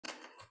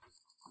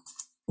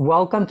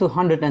Welcome to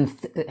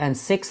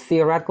 106th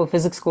Theoretical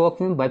Physics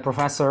Colloquium by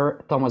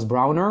Professor Tomas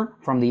Brauner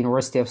from the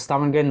University of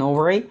Stavanger,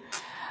 Norway.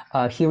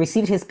 He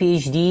received his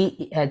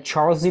PhD at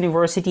Charles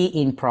University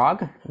in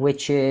Prague,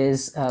 which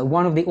is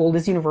one of the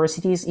oldest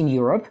universities in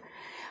Europe.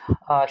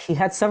 He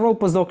had several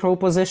postdoctoral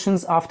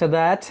positions after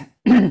that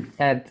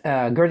at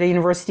Goethe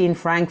University in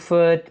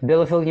Frankfurt,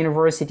 Bielefeld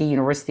University,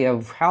 University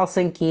of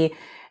Helsinki,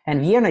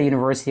 and Vienna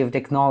University of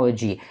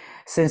Technology.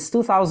 Since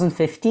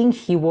 2015,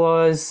 he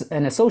was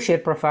an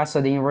associate professor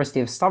at the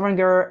University of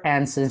Stavanger,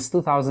 and since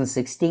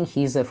 2016,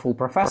 he's a full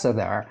professor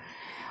there.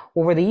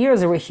 Over the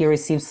years, he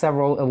received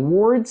several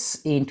awards.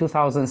 In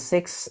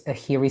 2006,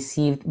 he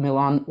received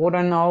Milan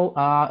Ordinal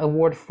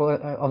Award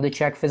of the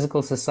Czech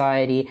Physical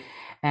Society,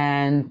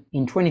 and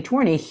in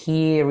 2020,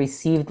 he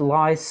received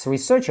Lice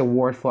Research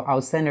Award for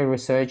outstanding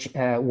research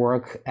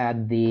work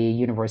at the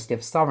University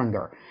of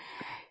Stavanger.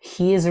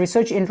 His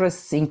research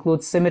interests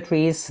include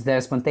symmetries,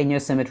 the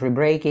spontaneous symmetry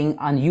breaking,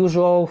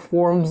 unusual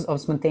forms of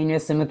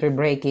spontaneous symmetry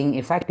breaking,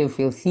 effective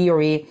field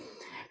theory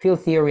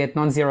at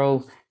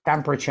non-zero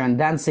temperature and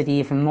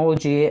density,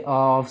 phenomenology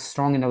of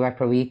strong and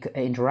electroweak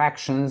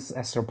interactions,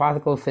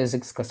 astroparticle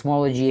physics,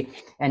 cosmology,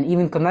 and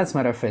even condensed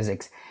matter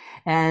physics.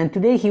 And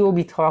today he will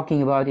be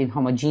talking about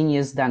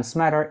inhomogeneous dense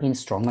matter in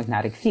strong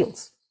magnetic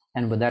fields.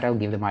 And with that, I'll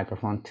give the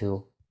microphone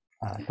to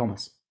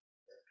Tomas.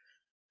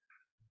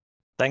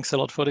 Thanks a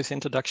lot for this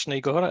introduction,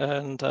 Igor,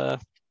 and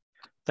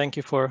thank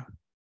you for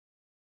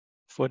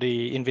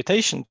the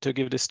invitation to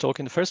give this talk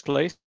in the first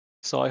place.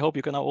 So I hope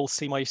you can now all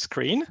see my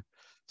screen.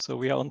 So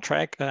we are on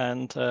track,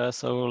 and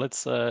so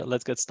let's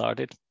get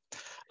started.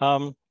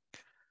 Hello,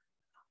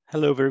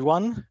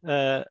 everyone.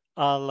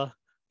 I'll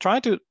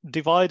try to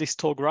divide this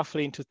talk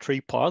roughly into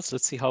three parts.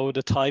 Let's see how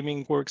the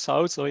timing works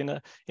out. So in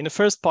the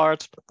first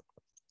part,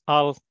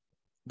 I'll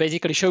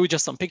basically show you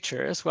just some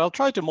pictures. Well, I'll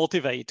try to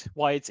motivate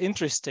why it's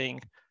interesting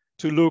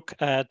to look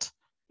at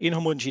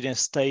inhomogeneous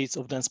states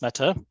of dense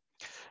matter.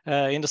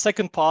 In the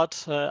second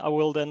part, I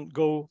will then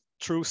go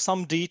through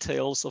some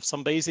details of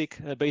some basic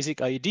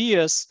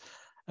ideas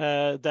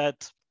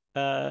that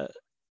I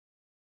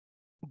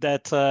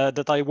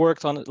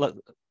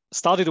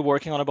started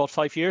working on about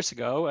 5 years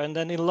ago, and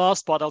then in the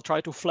last part, I'll try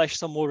to flesh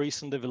some more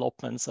recent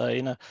developments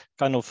in a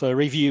kind of a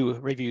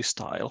review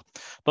style.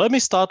 But let me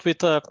start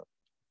with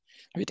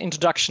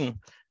introduction.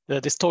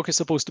 This talk is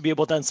supposed to be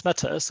about dense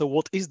matter. So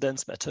what is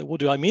dense matter?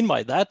 What do I mean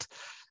by that?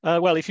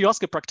 Well, if you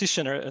ask a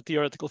practitioner, a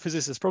theoretical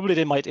physicist, probably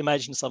they might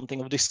imagine something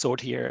of this sort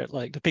here,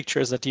 like the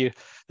pictures that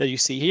you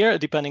see here,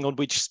 depending on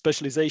which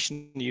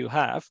specialization you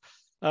have.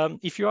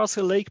 If you ask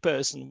a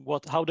layperson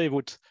how they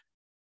would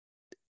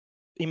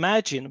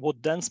imagine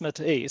what dense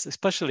matter is,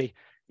 especially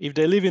if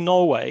they live in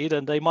Norway,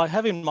 then they might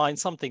have in mind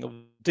something of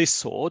this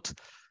sort.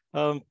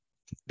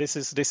 This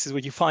is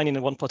what you find in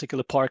one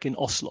particular park in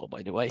Oslo,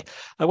 by the way.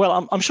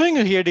 Well, I'm showing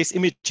you here these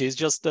images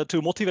just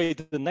to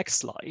motivate the next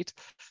slide,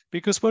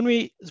 because when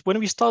we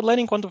start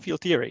learning quantum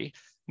field theory,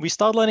 we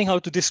start learning how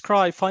to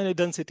describe finite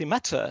density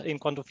matter in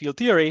quantum field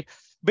theory.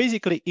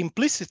 Basically,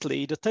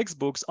 implicitly, the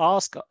textbooks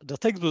ask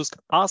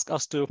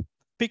us to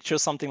picture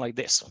something like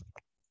this,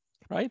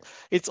 right?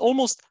 It's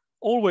almost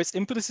always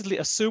implicitly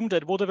assumed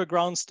that whatever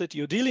ground state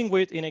you're dealing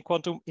with in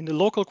the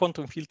local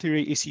quantum field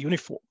theory is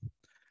uniform,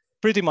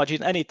 pretty much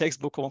in any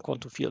textbook on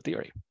quantum field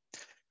theory.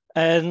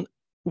 And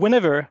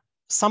whenever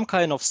some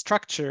kind of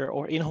structure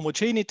or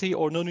inhomogeneity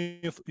or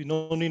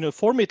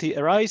non-uniformity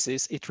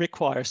arises, it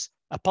requires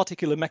a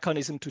particular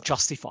mechanism to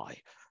justify.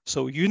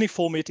 So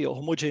uniformity or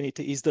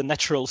homogeneity is the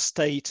natural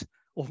state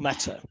of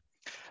matter.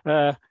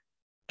 And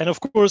of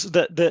course,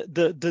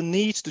 the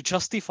need to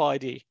justify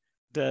the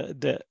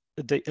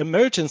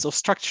emergence of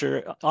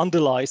structure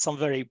underlies some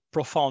very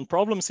profound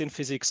problems in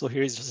physics. So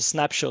here is just a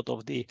snapshot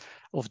of the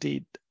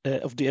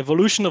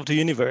evolution of the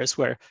universe,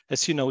 where,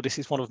 as you know, this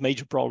is one of the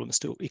major problems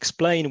to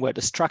explain where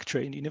the structure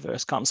in the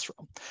universe comes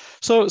from.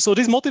 So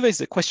this motivates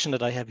the question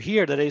that I have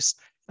here, that is,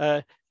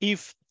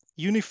 if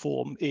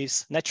uniform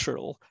is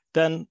natural,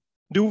 then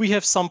do we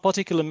have some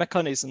particular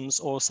mechanisms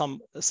or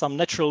some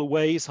natural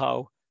ways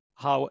how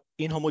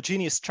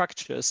inhomogeneous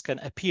structures can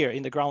appear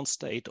in the ground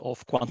state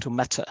of quantum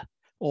matter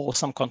or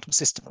some quantum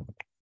system?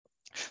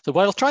 So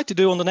what I'll try to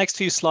do on the next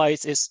few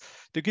slides is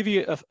to give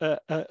you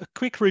a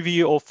quick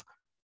review of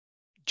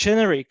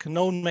generic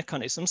known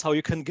mechanisms, how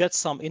you can get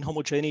some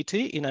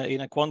inhomogeneity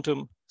in a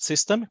quantum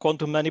system,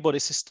 quantum many-body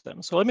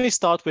system. So let me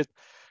start with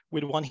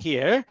one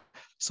here.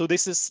 So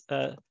this is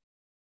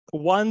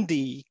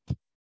 1D.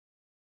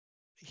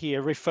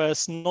 Here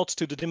refers not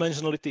to the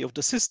dimensionality of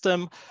the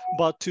system,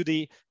 but to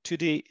the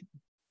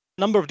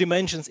number of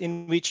dimensions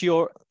in which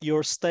your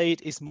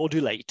state is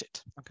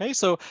modulated. Okay,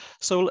 so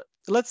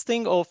let's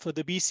think of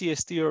the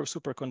BCS theory of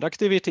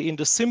superconductivity in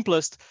the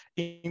simplest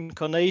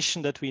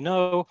incarnation that we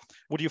know.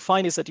 What you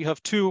find is that you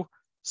have two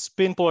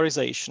spin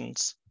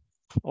polarizations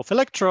of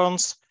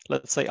electrons,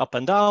 let's say up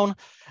and down,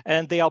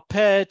 and they are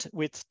paired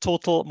with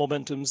total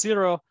momentum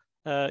zero.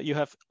 You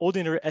have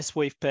ordinary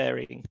S-wave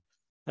pairing.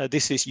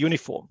 This is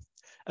uniform.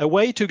 A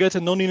way to get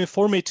a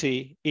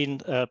non-uniformity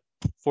in,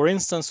 for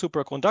instance,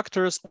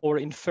 superconductors or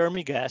in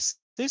Fermi gas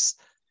is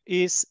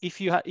if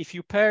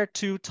you pair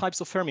two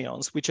types of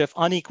fermions which have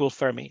unequal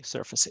Fermi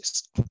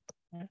surfaces,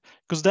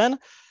 because then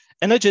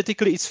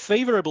energetically it's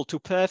favorable to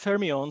pair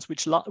fermions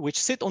which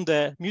sit on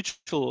their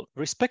mutual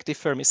respective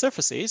Fermi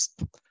surfaces,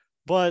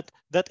 but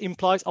that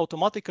implies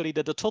automatically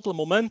that the total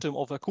momentum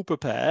of a Cooper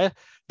pair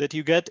that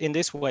you get in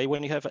this way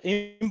when you have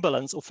an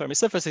imbalance of Fermi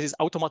surfaces is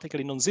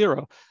automatically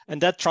non-zero, and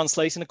that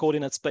translates in a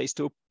coordinate space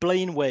to a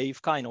plane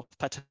wave kind of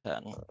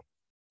pattern.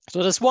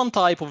 So that's one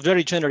type of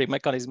very generic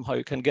mechanism how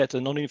you can get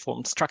a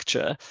non-uniform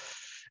structure.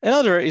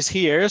 Another is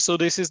here. So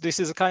this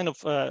is a kind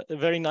of a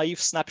very naive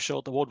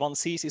snapshot of what one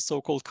sees is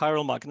so-called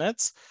chiral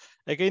magnets.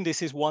 Again,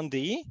 this is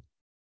 1D,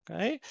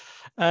 okay?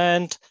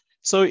 And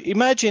so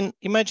imagine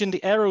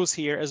the arrows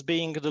here as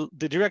being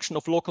the direction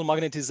of local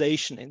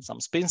magnetization in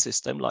some spin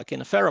system, like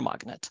in a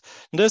ferromagnet.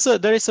 And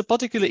there is a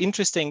particularly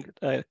interesting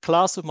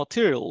class of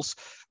materials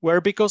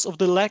where, because of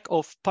the lack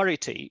of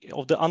parity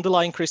of the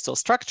underlying crystal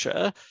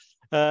structure,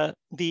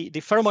 the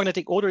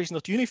ferromagnetic order is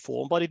not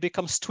uniform, but it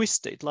becomes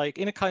twisted, like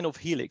in a kind of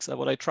helix,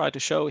 what I try to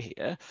show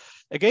here.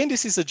 Again,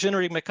 this is a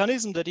generic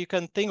mechanism that you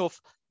can think of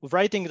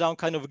writing down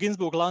kind of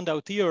Ginzburg-Landau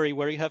theory,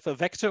 where you have a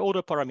vector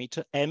order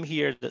parameter, M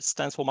here, that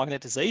stands for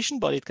magnetization,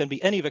 but it can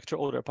be any vector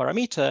order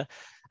parameter.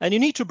 And you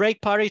need to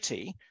break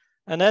parity.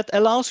 And that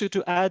allows you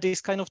to add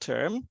this kind of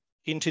term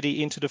into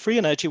the free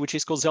energy, which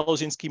is called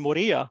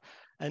Zalozhinsky-Moria.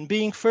 And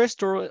being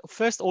first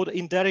order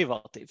in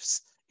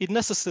derivatives, it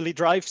necessarily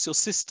drives your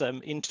system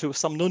into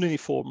some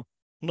non-uniform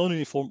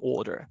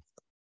order.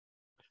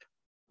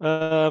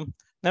 Now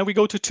we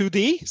go to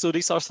 2D. So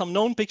these are some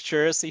known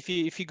pictures. If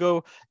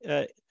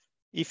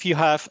you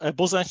have a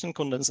Bose-Einstein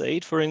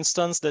condensate, for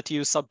instance, that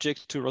you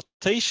subject to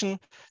rotation,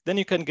 then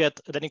you can get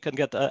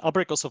the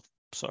Abrikosov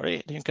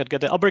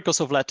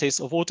lattice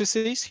of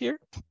vortices here.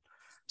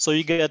 So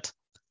you get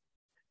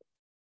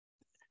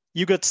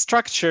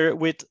structure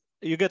with.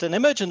 You get an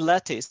emergent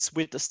lattice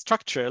with a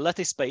structure,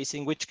 lattice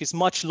spacing, which is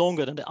much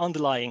longer than the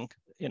underlying,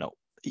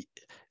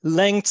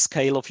 length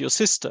scale of your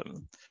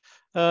system.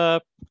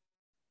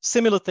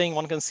 Similar thing,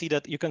 one can see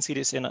that you can see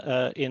this in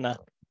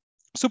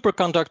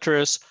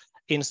superconductors,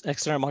 in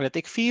external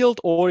magnetic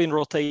field, or in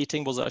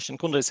rotating Bose-Einstein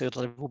condensate.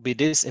 That would be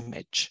this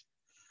image.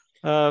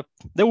 There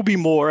will be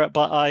more,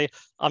 but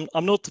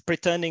I'm not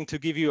pretending to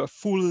give you a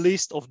full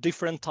list of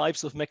different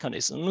types of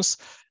mechanisms,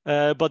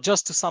 but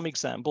just to some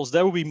examples,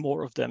 there will be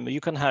more of them.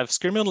 You can have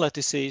skyrmion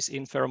lattices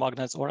in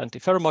ferromagnets or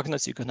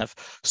antiferromagnets. You can have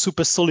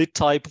super solid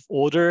type of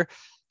order.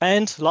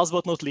 And last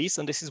but not least,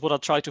 and this is what I'll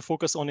try to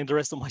focus on in the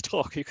rest of my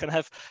talk, you can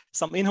have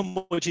some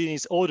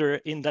inhomogeneous order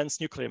in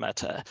dense nuclear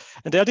matter.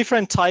 And there are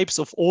different types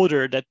of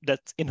order that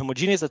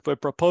inhomogeneous that were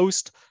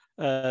proposed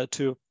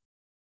to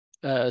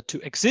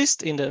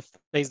exist in the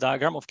phase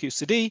diagram of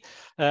QCD.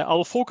 I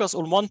will focus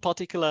on one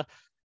particular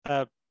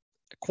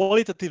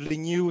qualitatively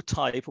new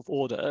type of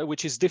order,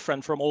 which is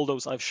different from all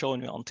those I've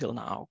shown you until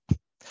now.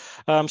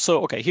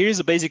 So, okay, here is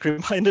a basic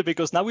reminder,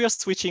 because now we are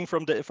switching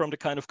from the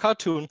kind of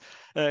cartoon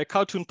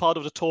part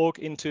of the talk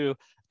into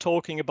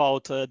talking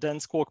about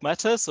dense quark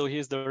matter. So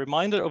here's the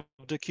reminder of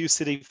the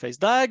QCD phase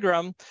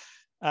diagram.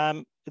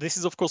 This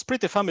is, of course,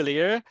 pretty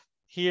familiar.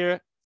 Here,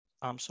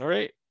 I'm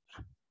sorry.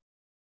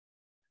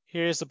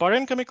 Here's the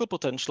baryon chemical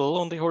potential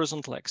on the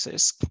horizontal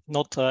axis,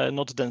 not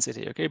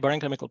density, okay?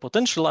 Baryon chemical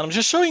potential. And I'm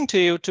just showing to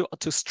you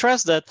to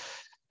stress that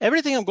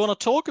everything I'm going to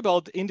talk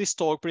about in this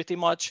talk pretty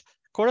much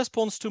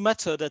corresponds to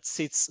matter that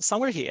sits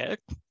somewhere here.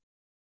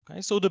 Okay,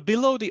 so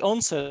below the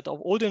onset of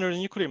ordinary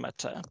nuclear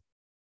matter.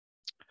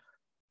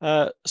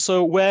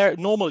 So where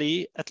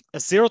normally at a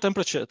zero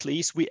temperature, at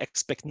least, we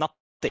expect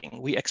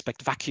nothing. We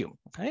expect vacuum.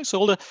 Okay,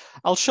 so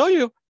I'll show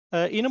you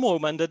in a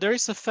moment that there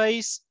is a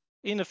phase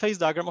in the phase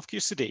diagram of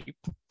QCD,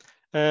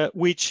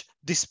 which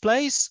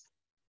displays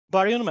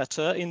baryon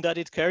matter in that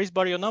it carries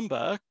baryon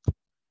number,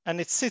 and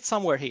it sits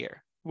somewhere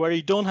here where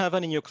you don't have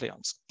any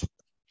nucleons.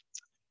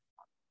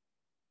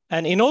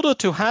 And in order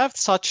to have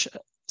such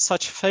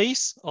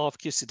phase of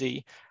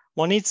QCD,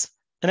 one needs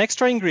an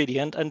extra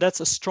ingredient, and that's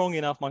a strong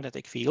enough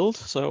magnetic field.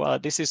 So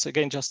this is,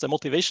 again, just a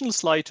motivational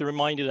slide to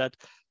remind you that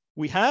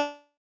we have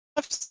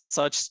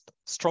such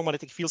strong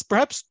magnetic fields.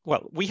 Perhaps,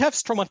 well, we have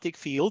strong magnetic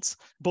fields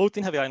both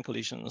in heavy ion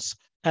collisions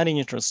and in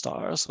neutron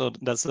stars. So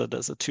that's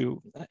the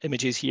two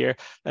images here.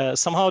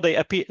 Somehow they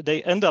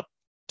end up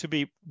to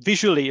be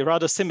visually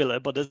rather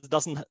similar, but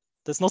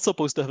that's not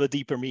supposed to have a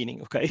deeper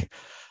meaning. Okay.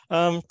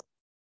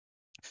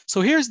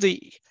 So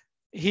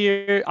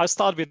here I'll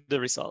start with the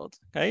result.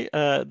 Okay,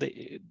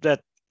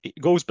 that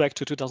goes back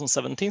to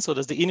 2017. So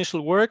there's the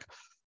initial work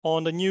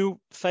on the new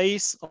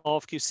phase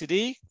of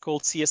QCD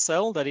called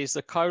CSL, that is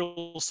the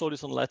chiral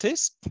soliton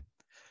lattice.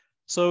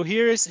 So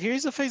here's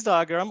a phase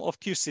diagram of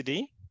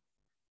QCD.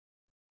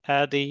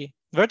 The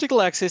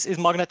vertical axis is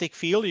magnetic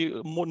field.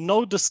 You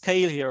note the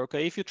scale here.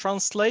 Okay, if you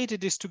translate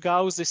this to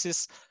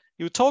Gauss,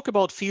 you talk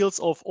about fields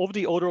of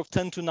the order of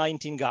 10 to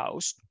 19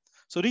 Gauss.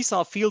 So these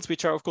are fields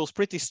which are, of course,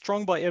 pretty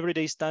strong by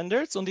everyday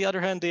standards. On the other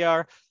hand, they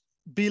are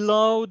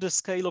below the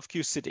scale of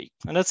QCD,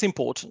 and that's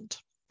important.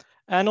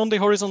 And on the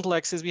horizontal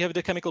axis, we have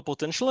the chemical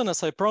potential. And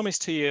as I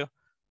promised to you,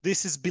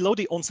 this is below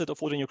the onset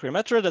of ordinary nuclear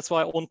matter. That's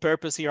why on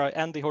purpose here I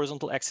end the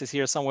horizontal axis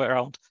here somewhere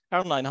around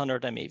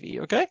 900 MeV.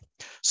 Okay,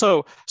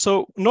 so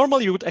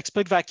normally you would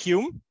expect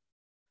vacuum.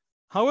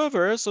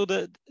 However, so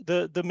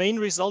the main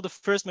result, the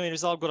first main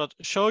result I'm going to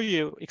show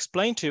you,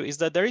 explain to you, is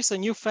that there is a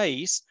new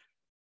phase,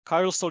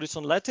 chiral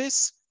soliton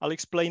lattice. I'll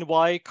explain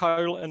why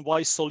chiral and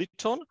why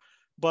soliton,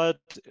 but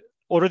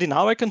already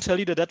now I can tell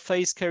you that that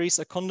phase carries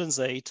a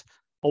condensate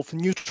of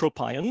neutral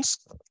pions,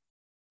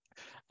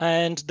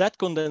 and that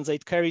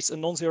condensate carries a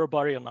non-zero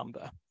baryon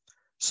number.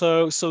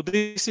 So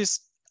this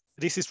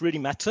is really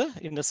matter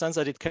in the sense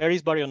that it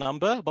carries baryon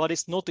number, but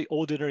it's not the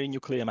ordinary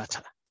nuclear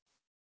matter.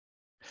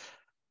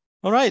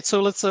 All right, so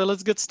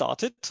let's get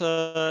started.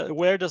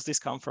 Where does this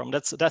come from?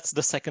 That's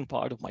the second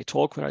part of my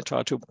talk, where I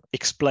try to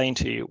explain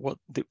to you what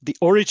the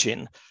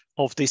origin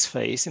of this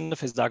phase in the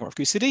phase diagram of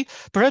QCD.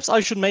 Perhaps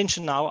I should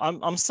mention now,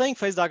 I'm saying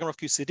phase diagram of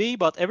QCD,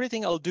 but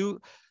everything I'll do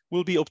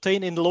will be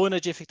obtained in the low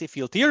energy effective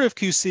field theory of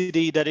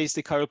QCD, that is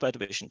the chiral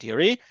perturbation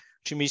theory,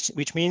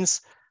 which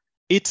means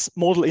it's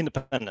model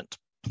independent.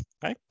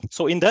 Right?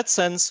 So in that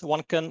sense,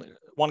 one can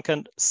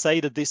say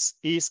that this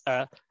is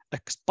a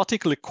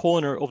particular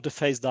corner of the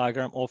phase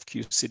diagram of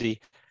QCD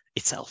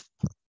itself.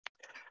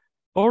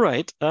 All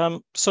right,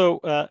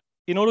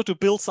 in order to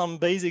build some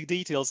basic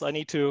details, I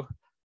need to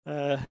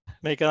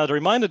make another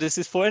reminder. This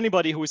is for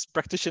anybody who is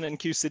practitioner in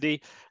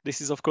QCD. This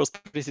is of course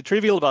pretty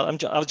trivial,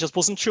 but I just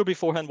wasn't sure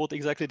beforehand what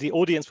exactly the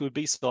audience would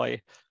be, so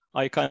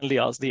I kindly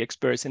asked the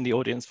experts in the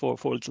audience for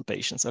a little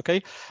patience.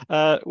 Okay,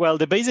 well,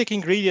 the basic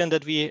ingredient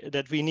that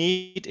we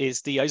need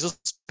is the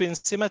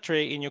isospin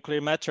symmetry in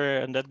nuclear matter,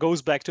 and that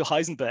goes back to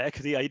Heisenberg,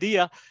 the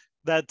idea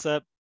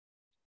that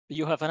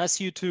you have an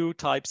SU2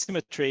 type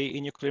symmetry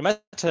in nuclear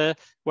matter,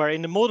 where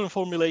in the modern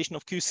formulation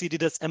of QCD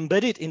that's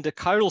embedded in the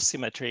chiral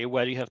symmetry,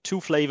 where you have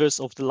two flavors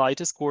of the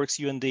lightest quarks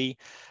U and D,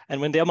 and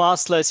when they're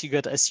massless, you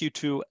get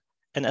SU2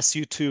 and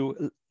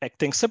SU2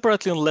 acting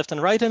separately on the left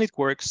and right, and it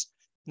works.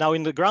 Now,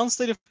 in the ground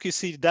state of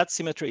QCD, that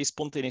symmetry is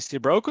spontaneously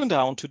broken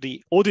down to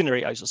the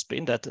ordinary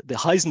isospin, the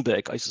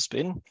Heisenberg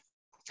isospin,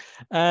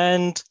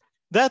 and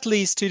that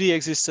leads to the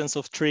existence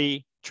of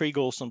three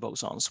Goldstone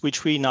bosons,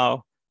 which we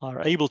now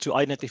are able to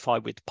identify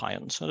with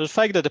pions. So the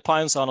fact that the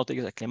pions are not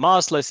exactly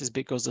massless is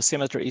because the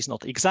symmetry is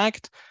not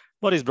exact,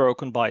 but is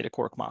broken by the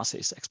quark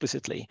masses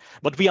explicitly.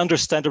 But we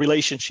understand the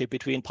relationship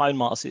between pion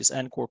masses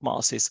and quark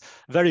masses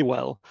very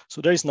well.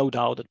 So there is no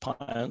doubt that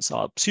pions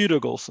are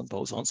pseudo-Goldstone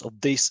bosons of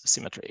this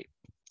symmetry.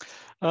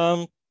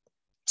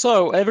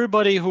 So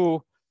everybody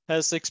who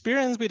has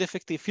experience with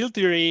effective field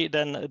theory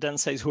then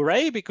says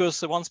hooray,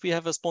 because once we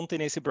have a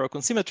spontaneously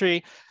broken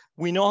symmetry,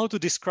 we know how to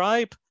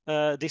describe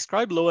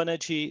low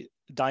energy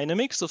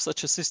dynamics of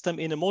such a system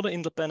in a model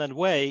independent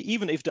way,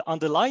 even if the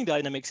underlying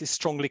dynamics is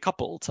strongly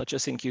coupled, such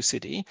as in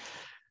QCD.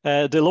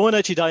 The low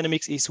energy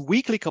dynamics is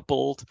weakly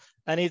coupled,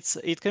 and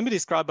it can be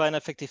described by an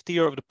effective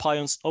theory of the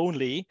pions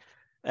only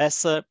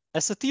as a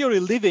theory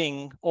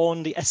living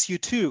on the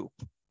SU2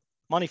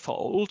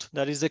 manifold,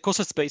 that is the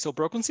Coset space of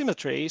broken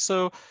symmetry.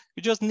 So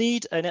you just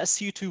need an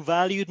SU2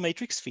 valued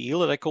matrix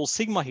field that I call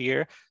sigma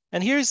here,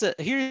 and here's the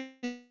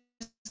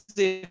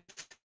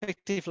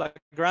effective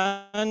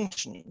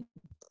Lagrangian,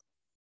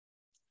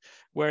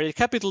 where a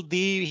capital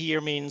D here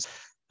means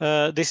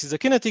this is a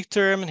kinetic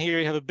term, and here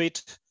you have a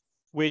bit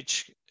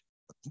which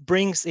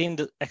brings in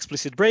the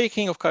explicit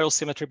breaking of chiral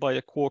symmetry by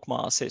the quark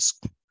masses.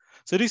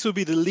 So this will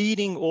be the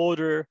leading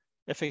order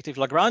effective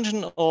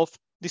Lagrangian of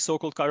the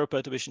so-called chiral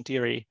perturbation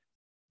theory,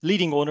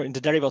 leading order in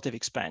the derivative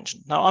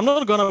expansion. Now, I'm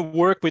not going to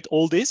work with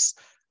all this.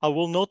 I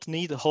will not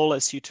need a whole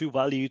SU2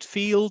 valued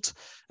field.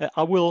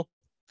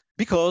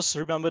 Because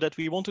remember that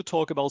we want to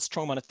talk about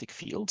strong magnetic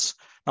fields.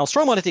 Now,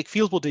 strong magnetic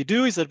fields, what they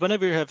do is that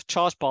whenever you have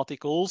charged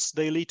particles,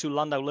 they lead to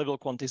Landau level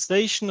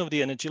quantization of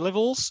the energy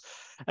levels.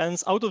 And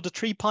out of the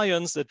three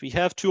pions that we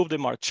have, two of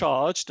them are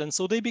charged, and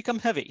so they become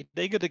heavy.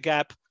 They get a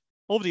gap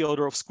of the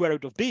order of square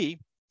root of B.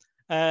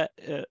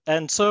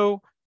 And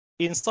so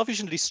in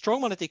sufficiently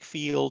strong magnetic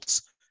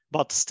fields,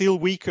 but still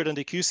weaker than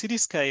the QCD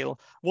scale,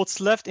 what's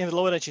left in the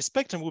low energy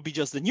spectrum will be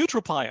just the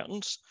neutral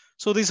pions.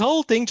 So this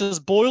whole thing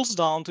just boils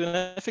down to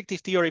an effective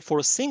theory for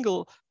a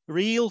single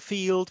real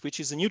field, which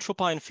is a neutral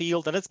pion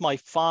field, and that's my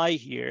phi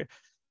here.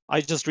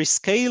 I just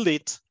rescaled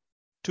it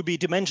to be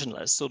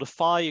dimensionless. So the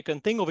phi, you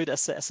can think of it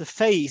as a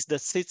phase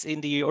that sits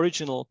in the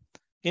original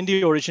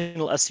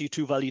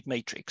SU2 valued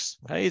matrix.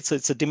 Okay? It's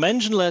a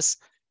dimensionless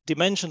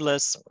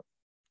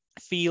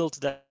field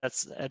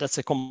that's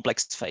a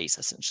complex phase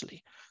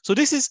essentially. So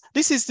this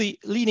is the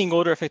leading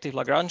order effective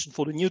Lagrangian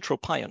for the neutral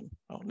pion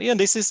only, and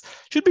this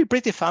should be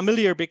pretty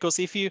familiar, because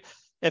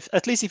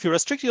at least if you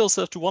restrict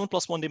yourself to 1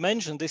 + 1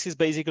 dimension, this is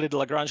basically the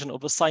Lagrangian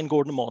of a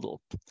sine-Gordon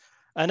model,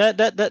 and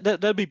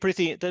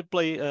that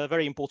play a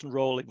very important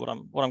role in what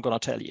I'm going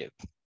to tell you.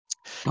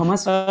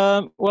 Thomas?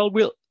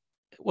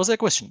 Was there a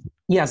question?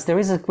 Yes, there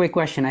is a quick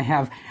question I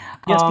have.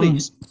 Yes,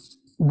 please.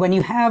 When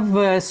you have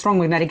a strong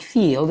magnetic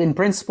field, in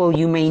principle,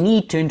 you may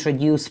need to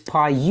introduce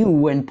pi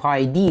u and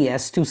pi d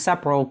as two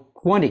separate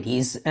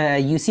quantities.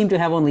 You seem to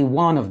have only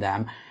one of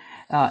them.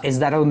 Is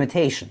that a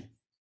limitation?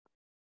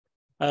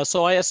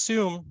 So I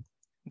assume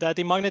that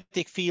the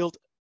magnetic field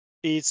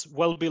is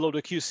well below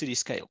the QCD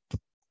scale.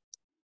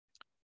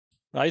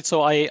 Right,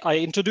 so I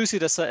introduce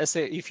it as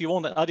a, if you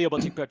want, an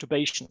adiabatic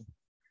perturbation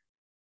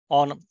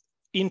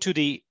into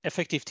the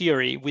effective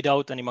theory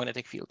without any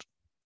magnetic field.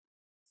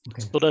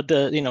 Okay. So that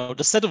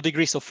the set of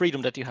degrees of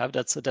freedom that you have,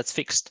 that's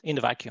fixed in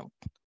the vacuum,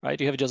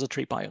 right? You have just the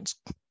 3 pions.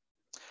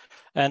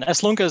 And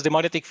as long as the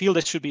magnetic field,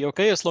 that should be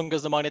okay, as long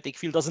as the magnetic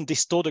field doesn't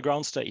distort the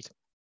ground state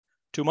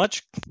too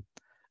much.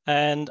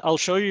 And I'll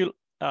show you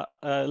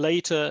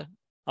later,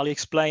 I'll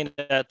explain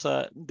that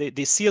the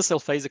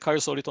CSL phase, the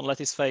chiral-soliton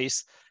lattice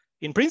phase,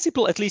 in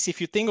principle, at least if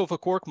you think of a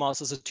quark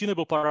mass as a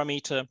tunable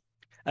parameter,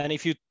 and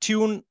if you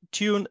tune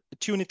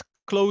it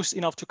close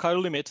enough to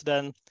chiral limit,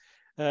 then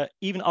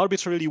even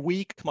arbitrarily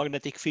weak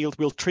magnetic field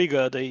will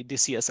trigger the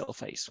CSL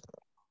phase.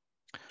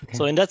 Okay.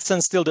 So in that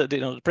sense, still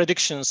the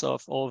predictions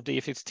of the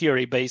effective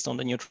theory based on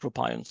the neutral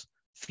pions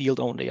field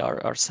only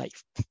are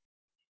safe.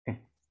 Okay.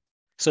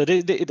 So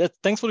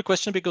thanks for the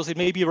question, because it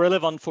may be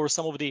relevant for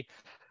some of the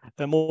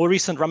more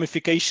recent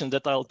ramification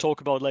that I'll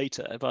talk about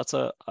later, but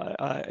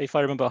if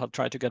I remember, I'll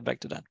try to get back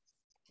to that.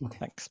 Okay.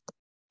 Thanks.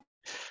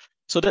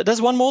 So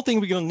there's one more thing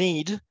we're going to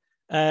need,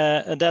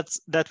 and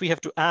that we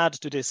have to add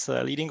to this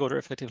leading order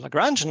effective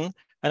Lagrangian,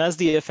 and that's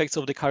the effects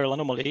of the chiral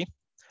anomaly.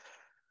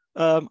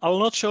 I will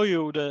not show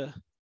you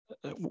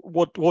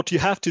what you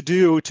have to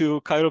do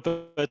to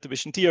chiral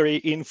perturbation theory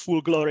in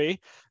full glory,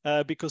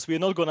 because we're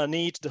not going to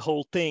need the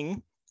whole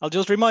thing. I'll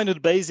just remind you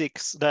the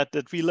basics that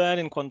we learn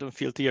in quantum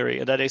field theory,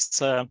 and that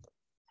is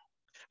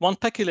one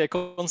peculiar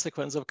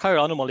consequence of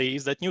chiral anomaly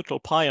is that neutral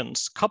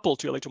pions couple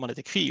to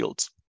electromagnetic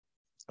fields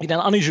in an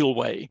unusual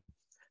way.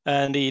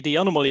 And the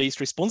anomaly is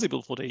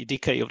responsible for the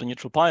decay of the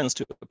neutral pions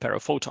to a pair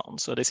of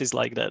photons. So this is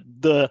like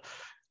the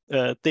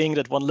thing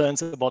that one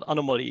learns about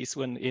anomalies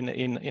when in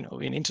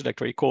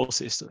introductory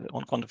courses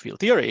on quantum field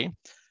theory.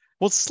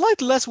 What's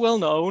slightly less well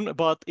known,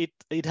 but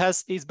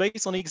is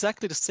based on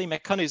exactly the same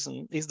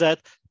mechanism, is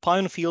that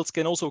pion fields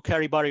can also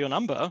carry baryon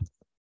number,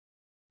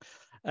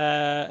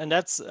 and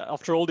that's,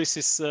 after all, this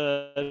is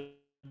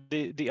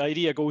the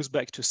idea goes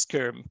back to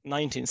Skirm,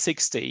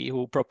 1960,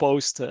 who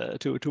proposed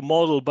to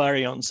model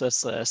baryons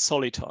as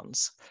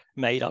solitons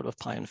made out of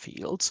pion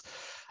fields.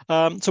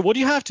 So what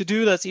you have to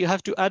do is you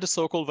have to add a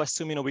so-called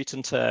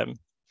Wassermann-Witten term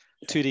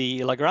to the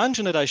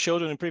Lagrangian that I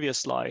showed in the previous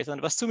slide,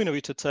 and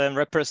Wassermann-Witten term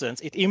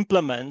it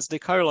implements the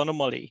chiral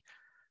anomaly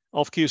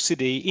of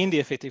QCD in the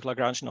effective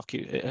Lagrangian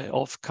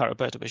of chiral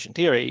perturbation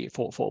theory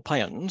for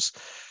pions.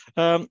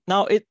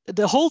 Now,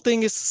 the whole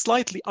thing is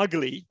slightly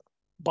ugly,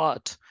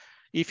 but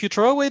if you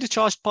throw away the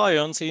charged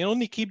pions and you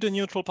only keep the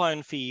neutral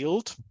pion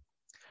field,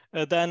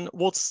 then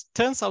what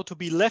turns out to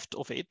be left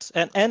of it,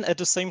 and at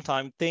the same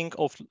time think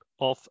of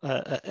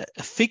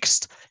a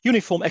fixed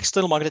uniform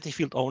external magnetic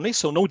field only,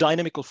 so no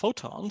dynamical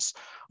photons,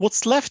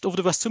 what's left of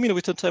the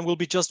Wassermann-Witten term will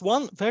be just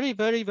one very,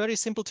 very, very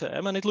simple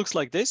term, and it looks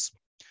like this,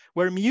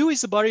 where mu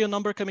is the baryon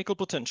number chemical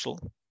potential,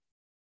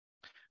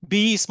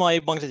 B is my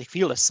magnetic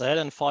field, as said,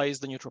 and phi is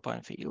the neutral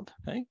pion field.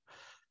 Okay.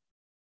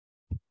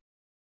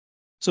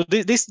 So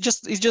this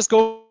just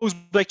goes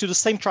back to the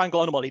same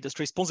triangle anomaly that's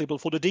responsible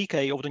for the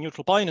decay of the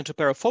neutral pion into a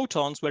pair of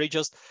photons, where you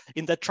just,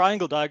 in that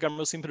triangle diagram,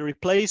 you simply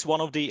replace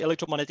one of the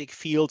electromagnetic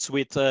fields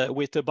with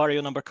the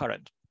baryon number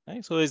current.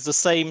 Okay? So it's the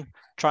same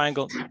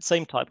triangle,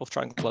 same type of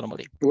triangle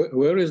anomaly.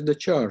 Where is the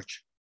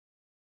charge?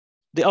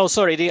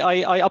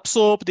 I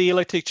absorb the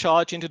electric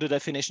charge into the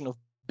definition of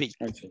B.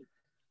 Okay.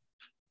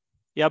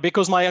 Yeah,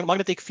 because my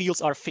magnetic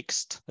fields are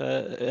fixed,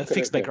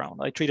 fixed background.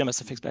 I treat them as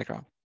a fixed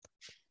background.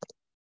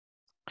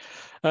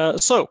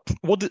 So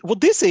what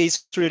this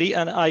is really,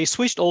 and I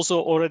switched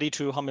also already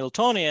to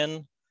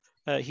Hamiltonian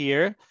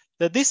here,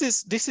 that this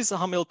is a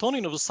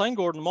Hamiltonian of the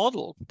Sine-Gordon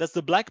model. That's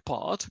the black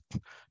part,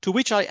 to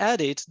which I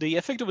added the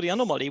effect of the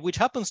anomaly, which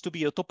happens to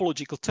be a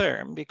topological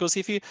term. Because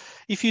if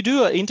you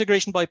do an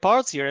integration by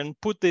parts here and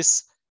put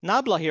this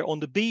nabla here on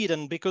the B,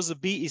 then because the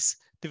B is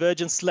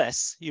divergence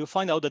less, you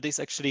find out that this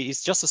actually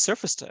is just a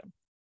surface term.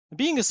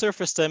 Being a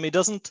surface term, it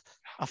doesn't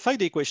affect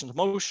the equation of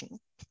motion.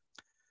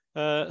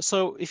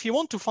 So if you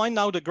want to find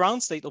now the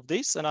ground state of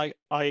this, and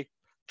I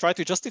tried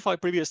to justify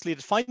previously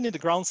that finding the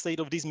ground state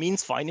of this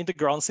means finding the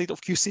ground state of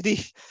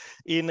QCD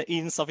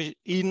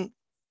in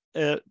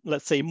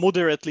let's say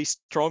moderately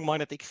strong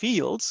magnetic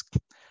fields.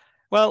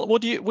 Well,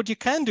 what you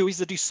can do is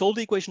that you solve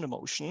the equation of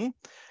motion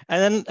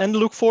and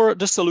look for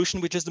the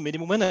solution, which is the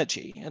minimum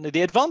energy. And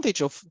the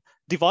advantage of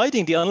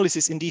dividing the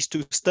analysis in these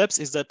two steps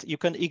is that you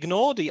can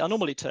ignore the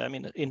anomaly term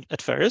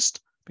at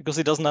first, because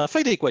it doesn't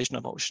affect the equation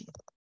of motion.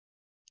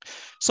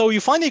 So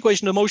you find the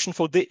equation of motion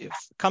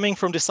coming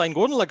from the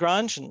Sine-Gordon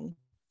Lagrangian,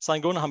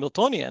 Sine-Gordon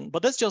Hamiltonian,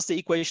 but that's just the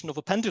equation of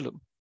a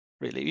pendulum,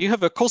 really. You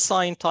have a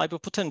cosine type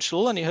of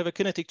potential and you have a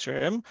kinetic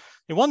term.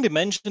 In one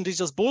dimension, this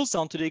just boils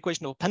down to the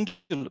equation of a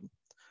pendulum.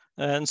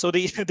 And so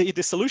the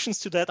solutions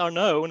to that are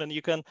known, and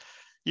you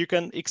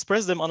can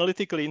express them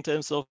analytically in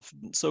terms of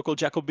so-called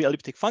Jacobi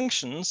elliptic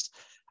functions.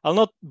 I'll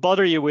not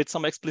bother you with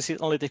some explicit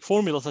analytic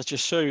formulas. I'll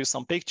just show you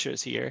some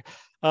pictures here.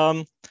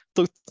 So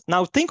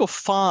now think of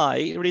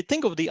phi, really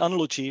think of the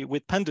analogy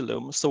with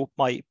pendulum. So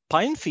my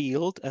pine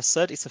field, as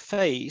said, is a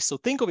phase. So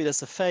think of it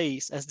as a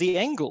phase, as the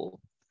angle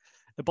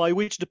by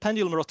which the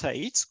pendulum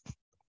rotates.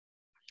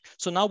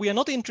 So now we are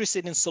not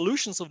interested in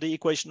solutions of the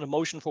equation of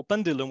motion for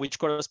pendulum, which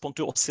correspond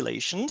to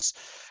oscillations,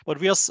 but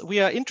we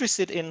are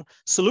interested in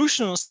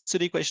solutions to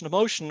the equation of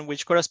motion,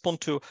 which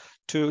correspond to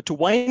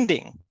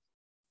winding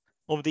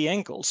of the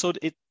angle. So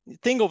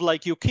think of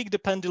like you kick the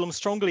pendulum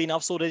strongly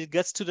enough so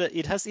that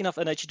it has enough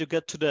energy to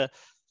get to the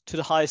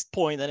highest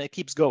point, and it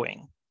keeps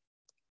going.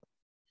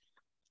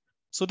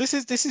 So this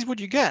is what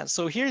you get.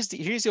 So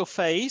here's your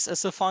phase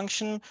as a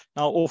function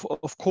now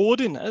of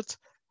coordinate,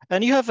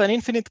 and you have an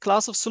infinite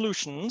class of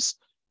solutions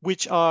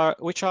which are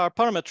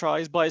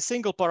parameterized by a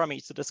single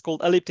parameter that's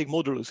called elliptic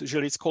modulus.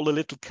 Usually it's called a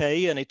little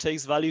k, and it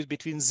takes values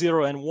between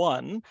 0 and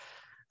 1.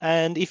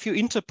 And if you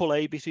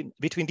interpolate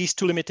between these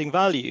two limiting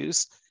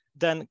values,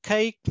 then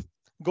k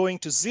going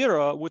to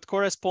 0 would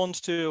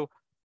correspond to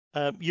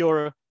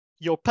your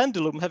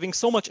pendulum having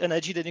so much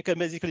energy that you can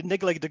basically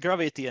neglect the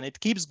gravity, and it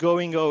keeps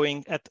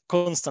going at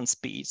constant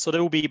speed. So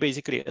there will be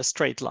basically a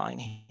straight line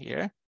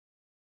here.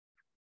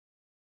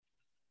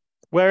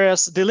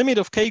 Whereas the limit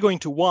of k going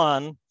to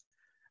 1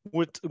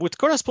 would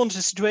correspond to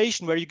a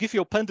situation where you give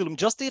your pendulum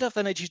just enough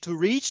energy to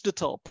reach the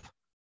top,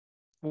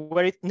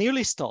 where it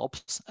nearly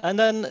stops, and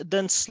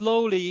then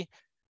slowly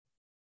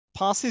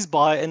passes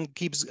by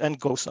and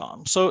goes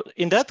on. So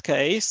in that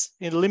case,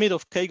 in the limit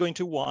of k going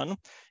to 1,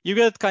 you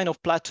get kind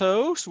of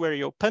plateaus where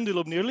your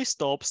pendulum nearly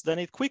stops, then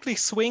it quickly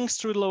swings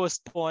through the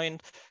lowest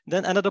point,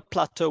 then another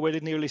plateau where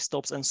it nearly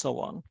stops, and so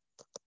on.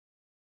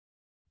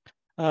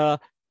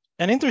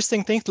 An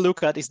interesting thing to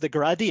look at is the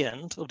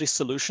gradient of this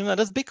solution, and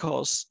that's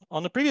because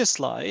on the previous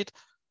slide,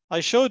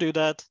 I showed you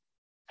that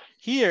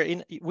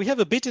here we have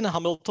a bit in a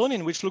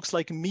Hamiltonian which looks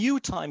like mu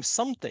times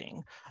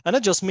something, and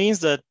that just means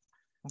that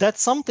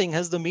something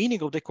has the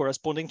meaning of the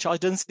corresponding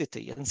charge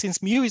density. And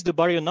since mu is the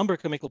baryon number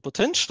chemical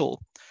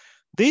potential,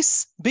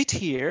 this bit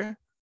here,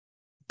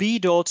 b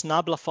dot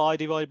nabla phi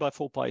divided by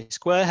 4 pi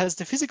square, has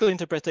the physical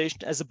interpretation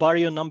as a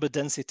baryon number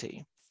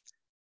density.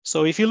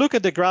 So if you look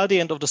at the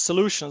gradient of the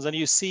solutions, and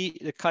you see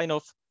the kind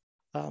of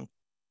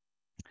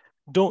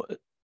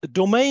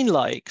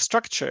domain-like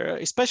structure,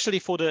 especially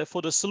for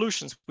the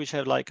solutions which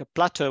have like a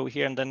plateau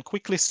here and then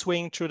quickly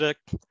swing through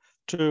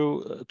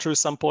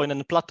some point and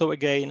the plateau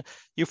again,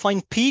 you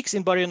find peaks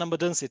in baryon number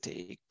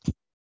density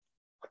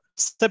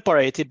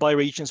separated by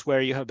regions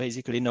where you have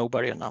basically no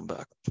baryon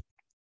number.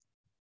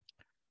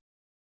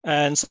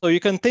 And so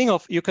you can think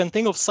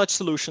of such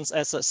solutions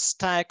as a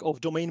stack of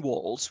domain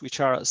walls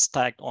which are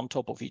stacked on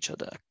top of each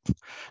other.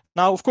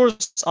 Now, of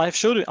course, I'm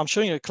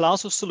showing you a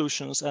class of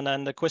solutions, and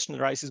then the question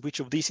arises, which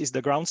of these is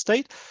the ground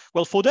state?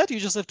 Well, for that, you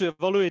just have to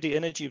evaluate the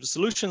energy of the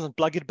solutions and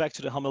plug it back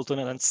to the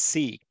Hamiltonian and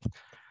see.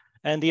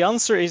 And the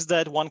answer is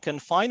that one can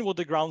find what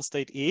the ground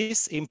state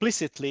is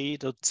implicitly.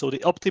 So the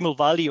optimal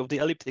value of the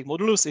elliptic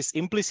modulus is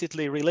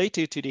implicitly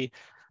related to the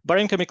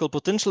baryon chemical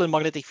potential and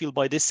magnetic field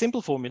by this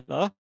simple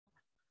formula.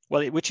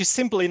 Well, which is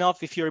simple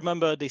enough if you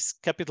remember this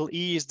capital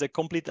E is the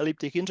complete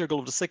elliptic integral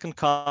of the second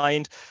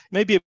kind.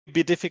 Maybe a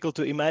bit difficult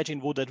to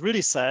imagine what that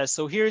really says.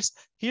 So here is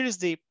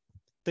the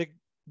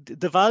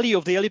value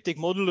of the elliptic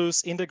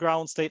modulus in the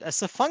ground state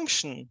as a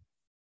function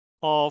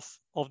of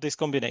this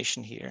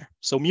combination here.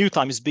 So mu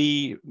times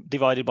b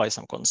divided by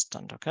some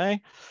constant,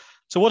 okay?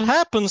 So what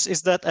happens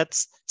is that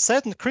at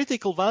certain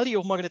critical value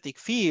of magnetic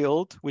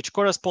field, which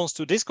corresponds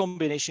to this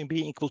combination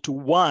being equal to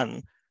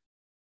 1,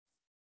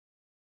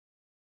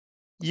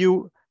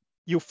 you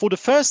for the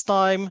first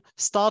time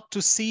start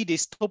to see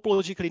these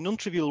topologically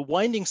non-trivial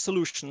winding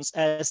solutions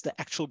as the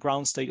actual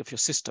ground state of your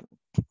system.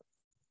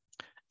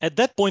 At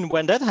that point,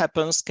 when that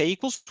happens, k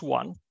equals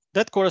 1,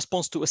 that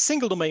corresponds to a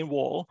single domain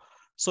wall.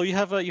 So you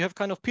have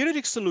kind of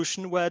periodic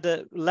solution where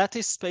the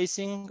lattice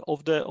spacing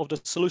of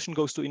the solution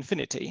goes to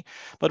infinity.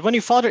 But when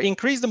you further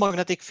increase the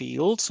magnetic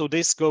field, so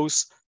this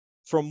goes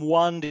from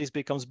 1, this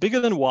becomes bigger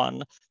than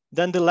 1,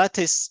 then the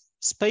lattice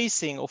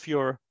spacing of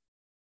your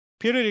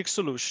periodic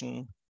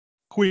solution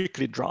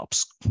quickly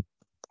drops.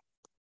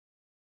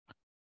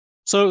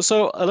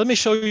 So let me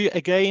show you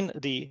again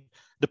the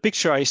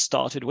picture I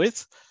started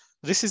with.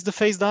 This is the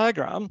phase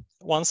diagram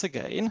once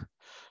again.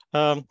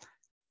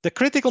 The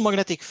critical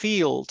magnetic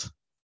field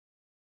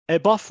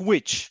above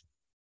which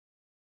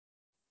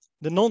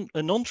a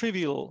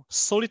non-trivial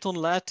soliton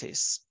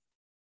lattice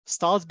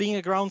starts being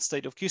a ground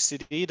state of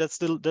QCD, that's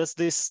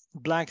this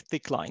black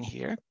thick line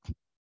here.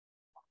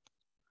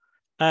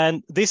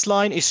 And this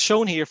line is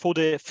shown here for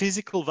the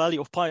physical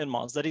value of pion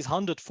mass, that is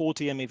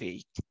 140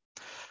 MeV.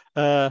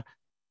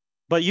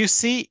 But you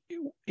see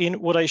in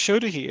what I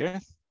showed you here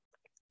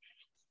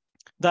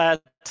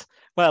that,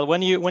 well,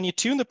 when you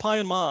tune the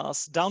pion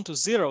mass down to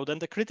 0, then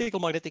the critical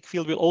magnetic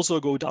field will also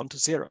go down to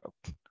 0.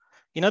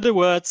 In other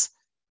words,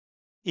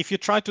 if you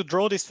try to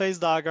draw this phase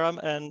diagram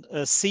and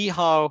see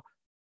how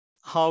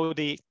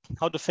the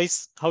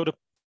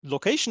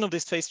location of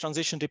this phase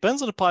transition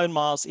depends on the pion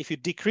mass. If you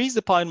decrease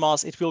the pion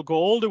mass, it will go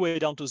all the way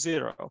down to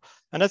 0.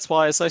 And that's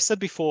why, as I said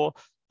before,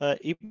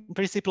 in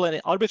principle,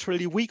 an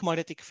arbitrarily weak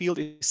magnetic field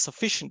is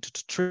sufficient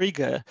to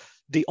trigger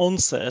the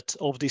onset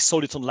of the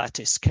soliton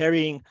lattice,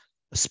 carrying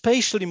a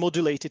spatially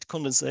modulated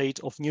condensate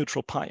of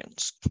neutral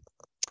pions.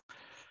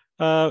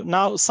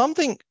 Now,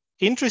 something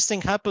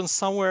interesting happens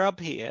somewhere up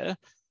here.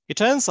 It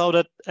turns out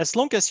that as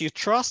long as you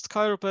trust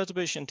chiral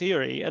perturbation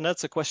theory, and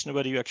that's a question of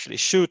whether you actually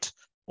should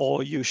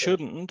or you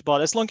shouldn't, but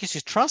as long as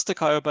you trust the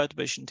chiral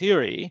perturbation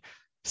theory,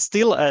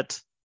 still at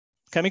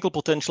chemical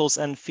potentials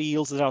and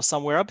fields that are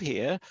somewhere up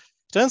here,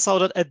 it turns out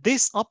that at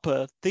this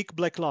upper thick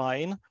black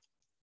line,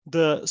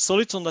 the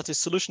soliton lattice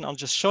solution I'm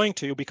just showing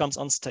to you becomes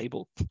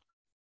unstable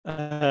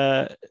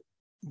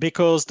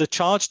because the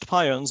charged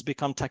pions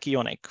become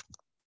tachyonic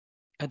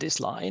at this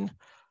line.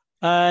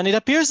 And it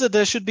appears that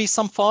there should be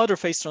some farther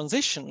phase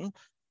transition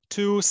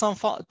to some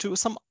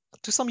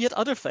yet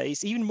other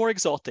phase, even more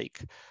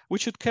exotic,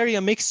 which should carry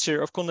a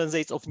mixture of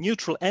condensates of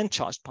neutral and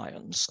charged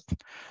pions.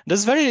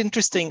 There's a very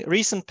interesting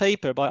recent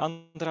paper by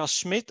Andreas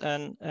Schmidt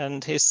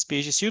and his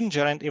PhD student,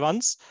 Geraint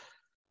Evans,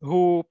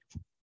 who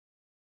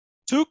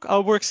took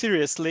our work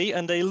seriously,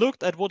 and they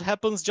looked at what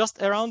happens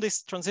just around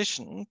this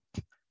transition.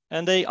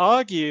 And they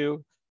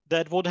argue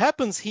that what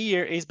happens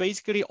here is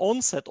basically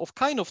onset of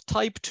kind of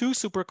type 2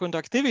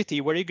 superconductivity,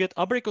 where you get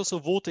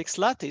abricose vortex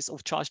lattice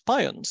of charged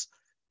pions,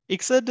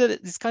 except that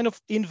it's kind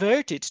of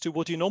inverted to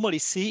what you normally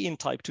see in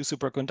type 2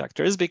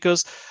 superconductors,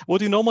 because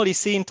what you normally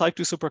see in type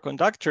 2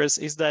 superconductors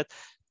is that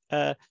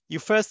you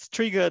first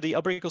trigger the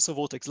abricose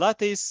vortex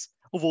lattice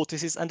or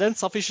vortices, and then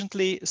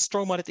sufficiently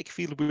strong magnetic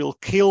field will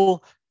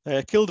kill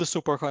the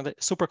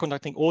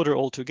superconducting order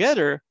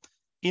altogether.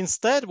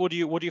 Instead, what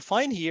you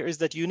find here is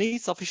that you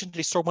need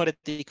sufficiently strong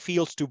magnetic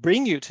fields to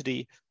bring you to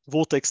the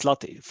vortex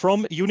lattice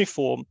from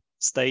uniform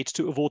state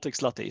to a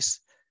vortex lattice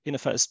in the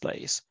first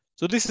place.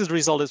 So this is the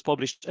result that's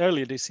published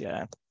earlier this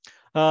year.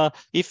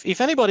 If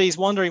anybody is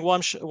wondering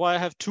why I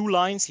have two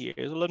lines here,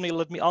 let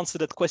me answer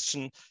that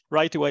question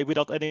right away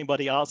without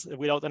anybody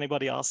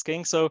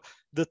asking. So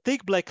the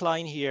thick black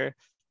line here,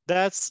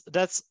 that's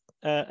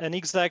an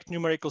exact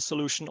numerical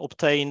solution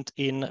obtained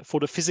for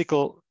the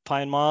physical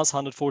pion mass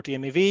 140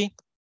 MeV.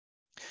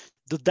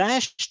 The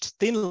dashed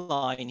thin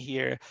line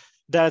here,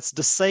 that's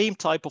the same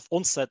type of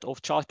onset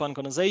of charged pion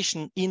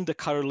condensation in the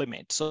chiral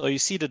limit. So you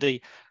see that the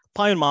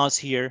pion mass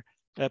here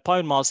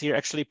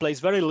actually plays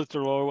very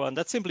little role, and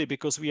that's simply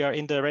because we are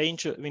in the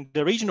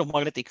region of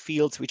magnetic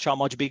fields which are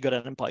much bigger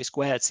than pi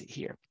squared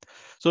here.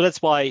 So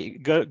that's why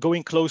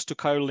going close to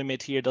chiral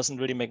limit here doesn't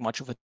really make much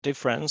of a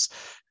difference.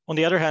 On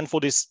the other hand, for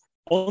this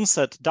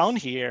onset down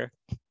here,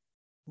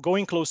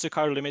 going close to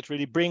chiral limit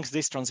really brings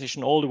this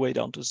transition all the way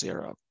down to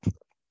 0.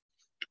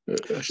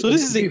 So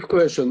this is a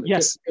question.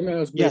 Yes. Can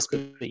I ask yes,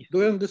 please?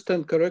 Do I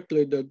understand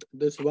correctly that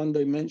this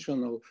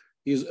one-dimensional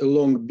is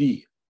along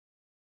B?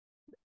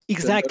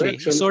 Exactly.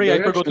 Sorry,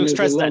 I forgot to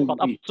stress that, but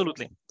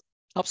absolutely.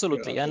 Yeah,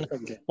 okay, and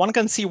one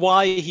can see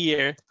why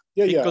here,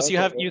 because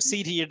you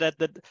see here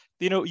that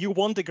you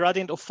want the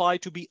gradient of phi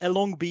to be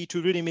along B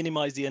to really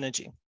minimize the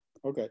energy.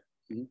 Okay.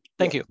 Mm-hmm.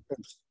 Thank you.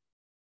 Thanks.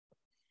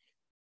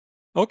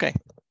 Okay.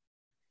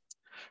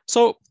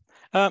 So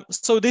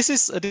this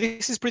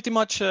is pretty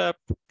much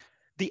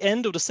the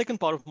end of the second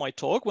part of my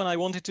talk, when I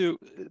wanted to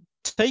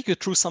take you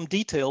through some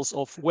details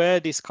of where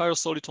this chiral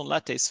soliton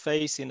lattice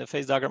phase in the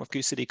phase diagram of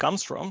QCD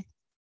comes from.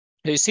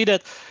 You see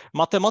that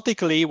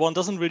mathematically one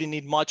doesn't really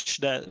need much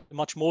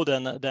more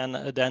than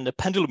the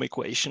pendulum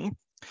equation.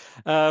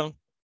 That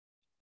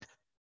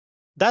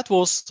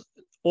was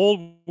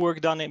all work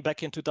done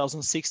back in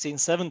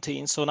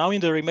 2016-17. So now in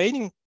the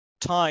remaining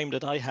time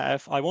that I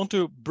have, I want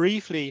to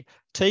briefly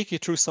take you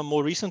through some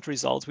more recent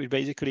results which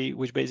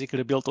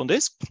basically built on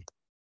this.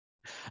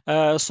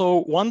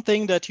 So one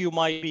thing that you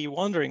might be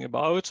wondering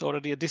about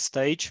already at this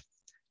stage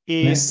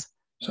is,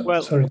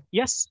 sorry.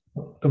 Yes.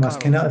 Tomas,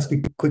 can I ask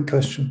a quick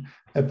question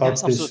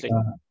about this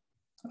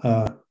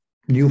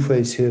new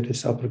phase here,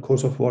 this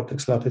abricose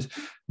vortex lattice?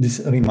 This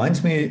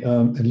reminds me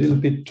a little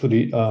bit to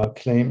the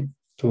claim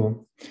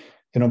to,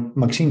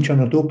 Maxime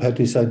Chernow had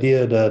this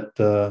idea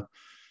that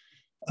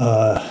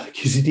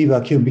QCD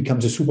vacuum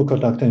becomes a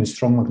superconductor in a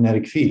strong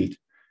magnetic field.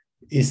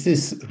 Is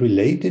this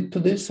related to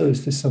this, or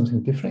is this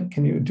something different?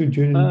 Can you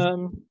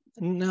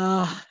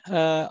No,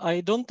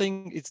 I don't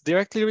think it's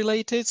directly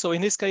related. So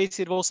in this case,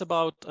 it was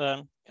about,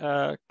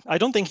 I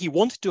don't think he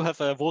wanted to have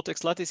a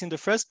vortex lattice in the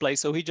first place.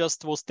 So he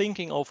just was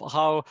thinking of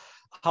how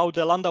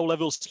the Landau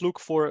levels look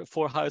for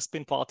higher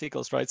spin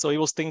particles, right? So he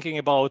was thinking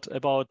about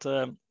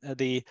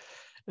the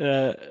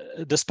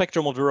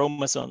spectrum of the rho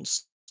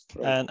mesons,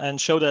 right,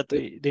 and show that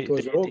the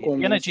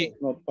energy,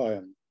 not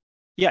pion.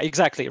 Yeah,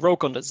 exactly, rho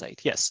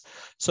condensate. Yes.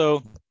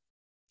 So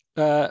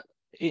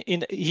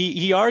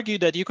he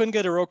argued that you can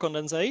get a rho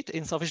condensate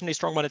in sufficiently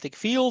strong magnetic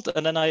field,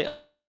 and then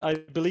I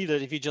believe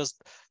that if you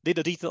just did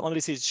a detailed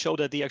analysis, show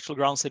that the actual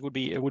ground state would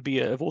be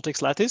a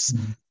vortex lattice.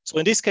 Mm-hmm. So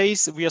in this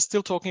case, we are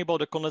still talking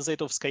about a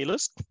condensate of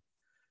scalars,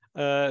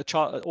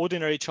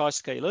 ordinary charge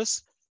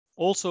scalars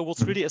also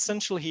what's really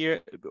essential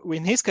here,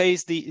 in his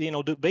case,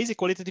 the basic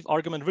qualitative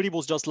argument really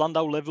was just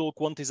Landau level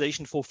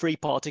quantization for free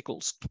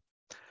particles.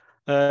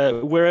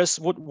 Whereas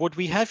what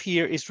we have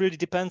here is really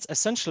depends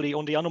essentially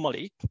on the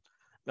anomaly.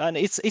 And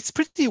it's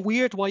pretty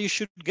weird why you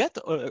should get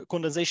a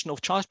condensation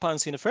of charge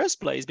pions in the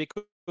first place,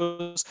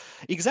 because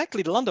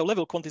exactly the Landau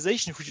level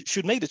quantization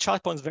should make the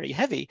charge pions very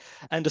heavy.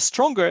 And the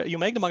stronger you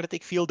make the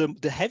magnetic field,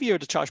 the heavier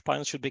the charge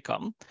pions should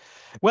become.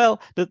 Well,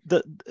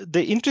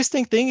 the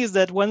interesting thing is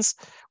that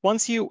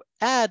once you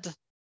add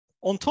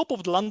on top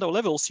of the Landau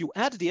levels, you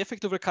add the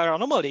effect of the chiral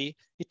anomaly,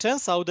 it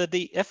turns out that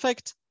the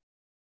effect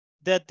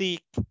that the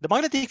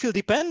magnetic field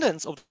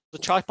dependence of the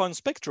charge pion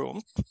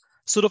spectrum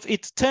sort of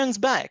it turns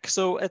back.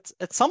 So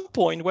at some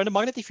point when the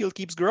magnetic field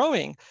keeps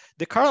growing,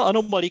 the chiral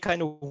anomaly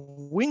kind of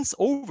wins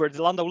over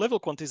the Landau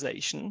level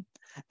quantization,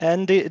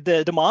 and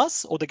the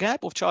mass or the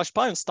gap of charged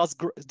pions starts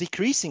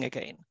decreasing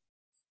again.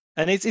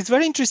 And it's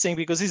very interesting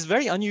because it's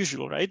very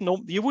unusual, right? No,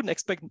 you would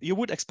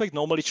expect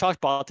normally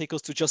charged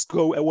particles to just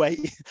go away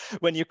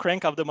when you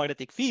crank up the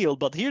magnetic field,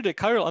 but here the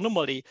chiral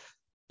anomaly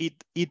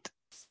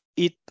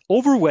it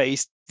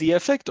overweighs the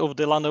effect of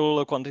the Landau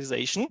level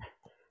quantization.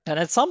 And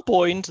at some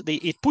point,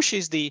 it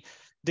pushes the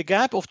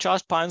gap of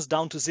charged pions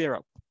down to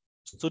 0.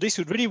 So this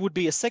would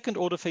be a second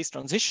order phase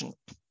transition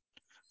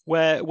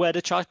where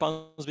the charged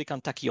pions become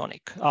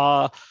tachyonic.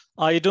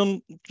 I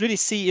don't really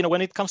see,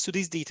 when it comes to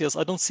these details,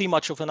 I don't see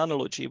much of an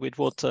analogy with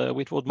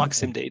what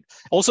Maxim did.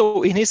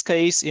 Also, in his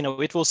case,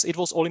 it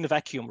was all in the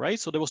vacuum, right?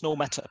 So there was no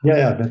matter.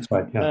 Yeah, that's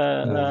right.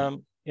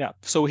 Yeah.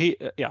 So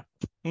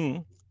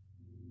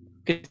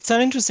it's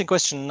an interesting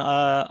question.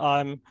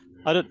 I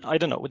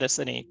don't know if there's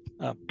any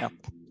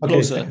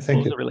closer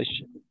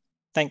relationship.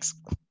 Thanks.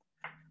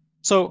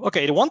 So,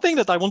 okay, the one thing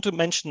that I want to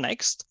mention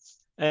next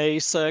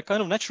is a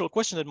kind of natural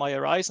question that might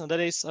arise, and that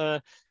is,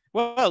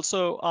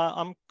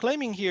 I'm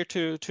claiming here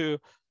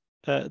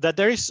that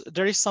there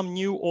is some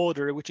new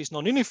order which is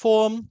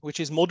non-uniform, which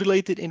is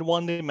modulated in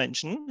one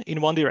dimension, in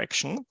one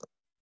direction,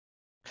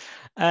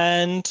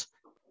 and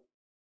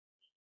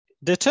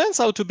there turns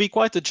out to be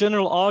quite a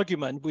general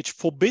argument which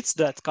forbids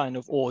that kind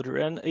of order,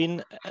 and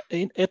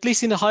at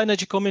least in the high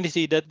energy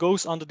community, that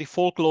goes under the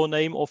folklore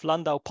name of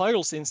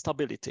Landau-Peierls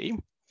instability.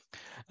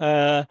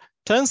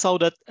 Turns out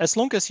that as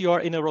long as you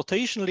are in a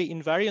rotationally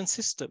invariant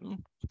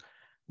system,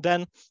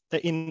 then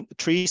in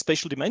 3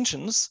 spatial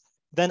dimensions,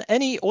 then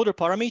any order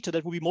parameter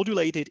that would be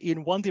modulated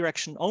in one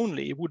direction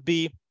only would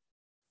be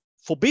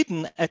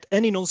forbidden at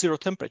any non-zero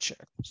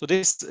temperature. So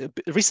this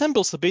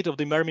resembles a bit of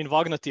the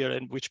Mermin-Wagner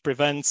theorem, which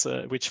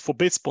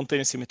forbids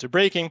spontaneous symmetry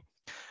breaking.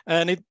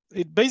 And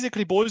it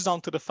basically boils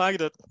down to the fact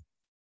that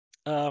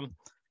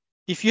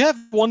if you have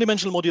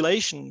one-dimensional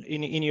modulation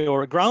in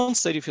your ground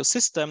state of your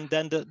system,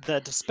 then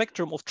the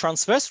spectrum of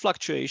transverse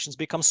fluctuations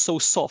becomes so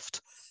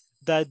soft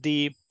that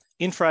the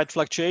infrared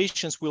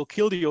fluctuations will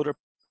kill the order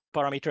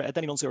parameter at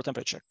any non-zero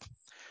temperature.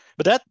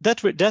 But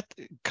that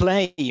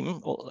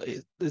claim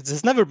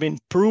has never been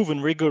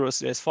proven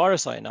rigorously, as far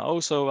as I know.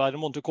 So I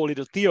don't want to call it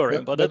a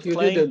theorem, but that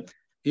claim.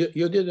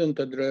 You didn't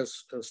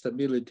address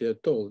stability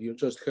at all. You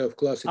just have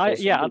classical.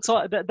 Yeah,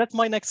 so that's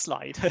my next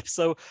slide.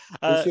 So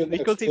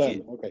because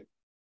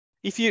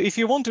if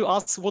you want to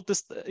ask what the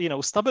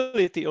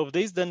stability of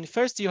this, then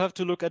first you have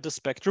to look at the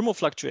spectrum of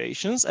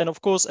fluctuations, and of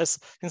course,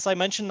 since I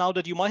mentioned now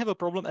that you might have a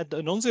problem at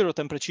the non-zero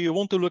temperature, you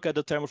want to look at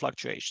the thermal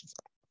fluctuations.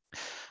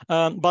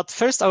 But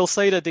first, I will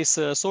say that this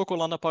so-called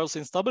Landau-Peierls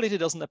instability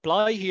doesn't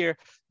apply here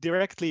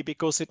directly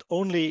because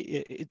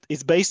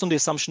it's based on the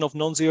assumption of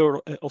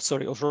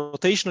of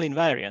rotational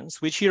invariance,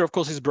 which here, of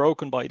course, is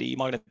broken by the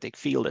magnetic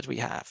field that we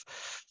have.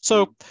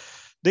 So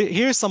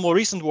here's some more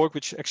recent work,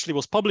 which actually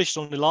was published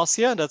only last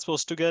year. That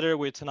was together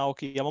with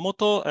Naoki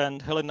Yamamoto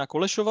and Helena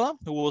Koleshova,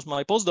 who was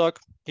my postdoc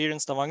here in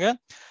Stavanger.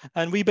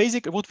 And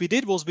what we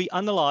did was we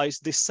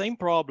analyzed this same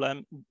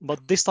problem,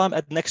 but this time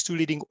at next to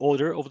leading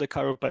order of the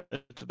chiral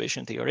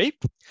perturbation theory.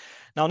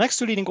 Now, next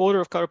to leading order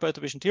of chiral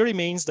perturbation theory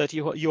means that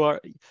we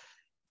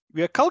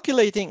are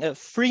calculating a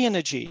free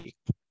energy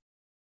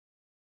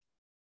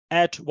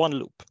at one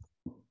loop.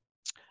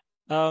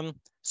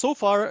 So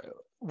far,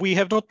 we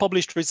have not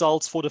published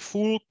results for the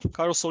full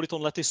chiral soliton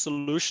lattice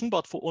solution,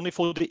 but only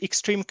for the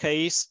extreme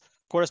case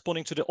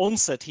corresponding to the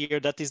onset here,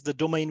 that is the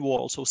domain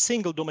wall, so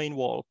single domain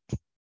wall.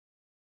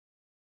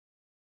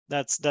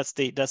 That's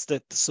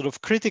the sort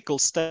of critical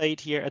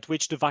state here at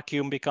which the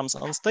vacuum becomes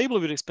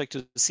unstable with respect to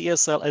the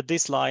CSL. At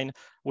this line,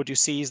 what you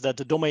see is that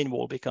the domain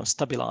wall becomes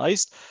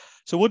stabilized.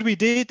 So what we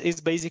did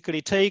is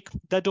basically take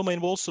that domain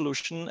wall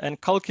solution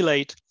and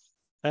calculate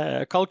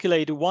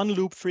one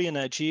loop free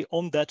energy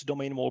on that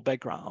domain wall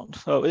background.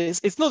 So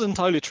it's not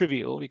entirely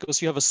trivial because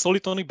you have a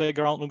solitonic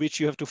background on which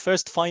you have to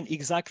first find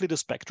exactly the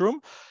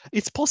spectrum.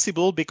 It's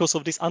possible because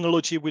of this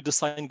analogy with the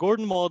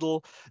Sine-Gordon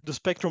model. The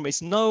spectrum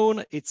is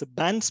known. It's a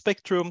band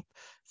spectrum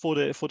for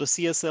the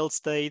CSL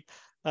state.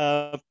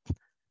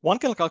 One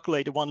can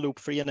calculate the one loop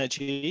free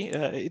energy.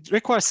 It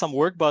requires some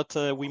work, but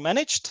we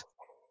managed.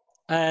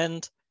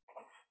 And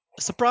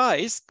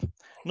surprise,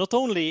 not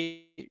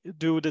only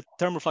do the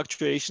thermal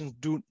fluctuations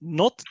do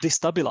not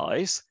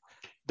destabilize,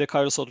 the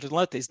chiral solid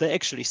lattice, they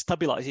actually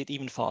stabilize it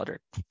even farther.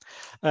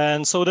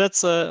 And so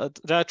that's that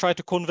I try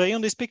to convey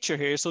on this picture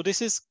here. So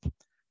this is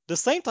the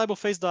same type of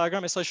phase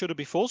diagram as I showed you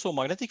before. So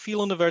magnetic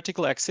field on the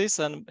vertical axis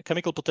and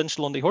chemical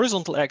potential on the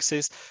horizontal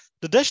axis.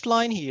 The dashed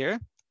line here,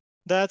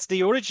 that's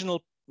the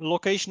original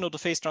location of the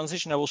phase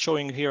transition I was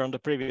showing here on the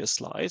previous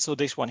slide. So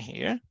this one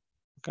here.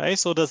 Okay,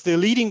 so that's the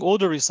leading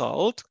order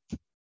result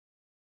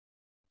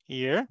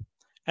here.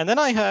 And then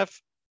I have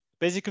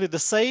basically the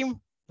same,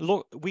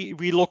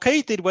 we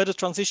located where the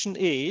transition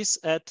is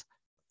at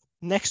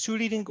next to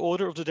leading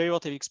order of the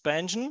derivative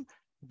expansion.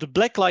 The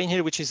black line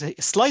here, which is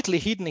slightly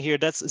hidden here,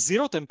 that's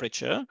 0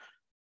 temperature,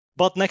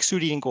 but next to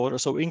leading order,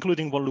 so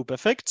including one loop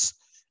effects.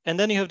 And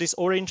then you have these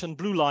orange and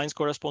blue lines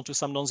correspond to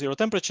some non-zero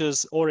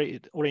temperatures.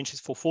 Orange is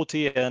for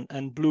 40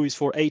 and blue is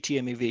for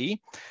 80 MeV.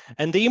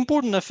 And the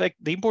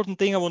important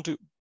thing I want to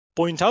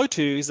point out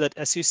to is that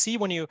as you see,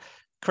 when you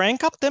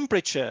crank up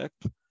temperature,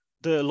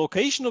 the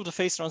location of the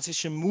phase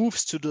transition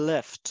moves to the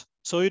left.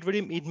 So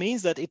it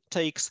means that it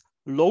takes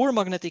lower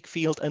magnetic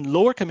field and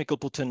lower chemical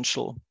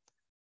potential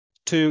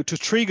to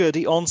trigger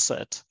the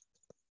onset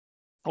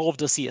of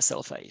the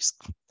CSL phase.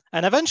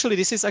 And eventually,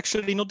 this is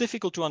actually not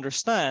difficult to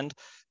understand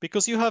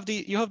because you have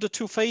the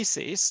two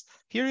phases.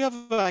 Here you have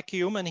a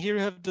vacuum, and here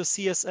you have the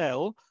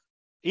CSL.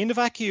 In the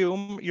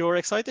vacuum, your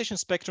excitation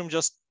spectrum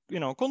just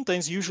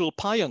contains usual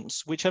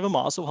pions, which have a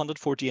mass of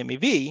 140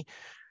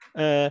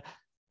 MeV.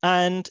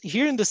 And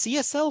here in the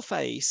CSL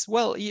phase,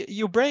 well,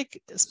 you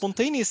break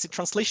spontaneously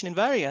translation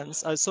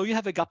invariance, so you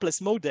have a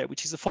gapless mode there,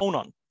 which is a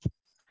phonon.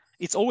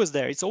 It's always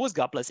there. It's always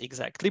gapless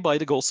exactly by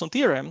the Goldstone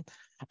theorem.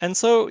 And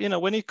so,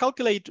 when you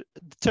calculate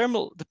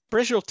the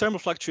pressure of thermal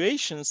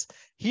fluctuations,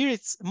 here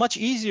it's much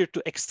easier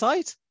to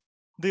excite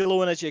the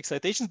low energy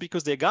excitations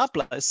because they're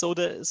gapless.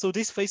 So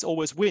this phase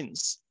always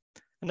wins.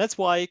 And that's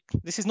why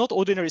this is not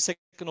ordinary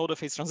second order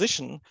phase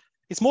transition.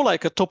 It's more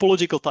like a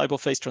topological type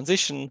of phase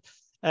transition.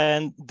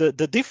 And the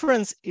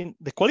difference in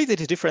the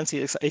qualitative difference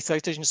in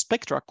excitation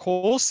spectra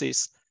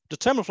causes the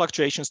thermal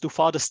fluctuations to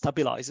further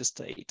stabilize the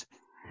state.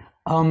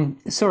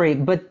 Sorry,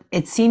 but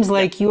it seems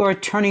like you are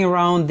turning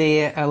around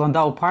the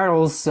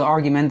Landau-Peierls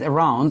argument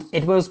around.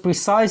 It was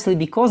precisely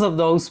because of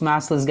those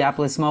massless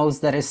gapless modes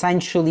that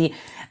essentially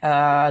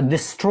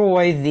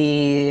destroy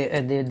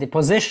the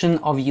position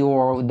of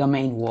your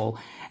domain wall.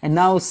 And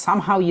now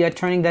somehow you are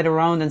turning that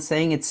around and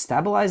saying it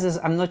stabilizes.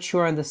 I'm not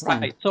sure I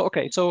understand. Right.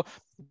 So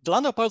the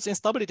Landau-Peierls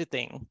instability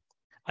thing,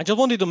 I just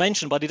wanted to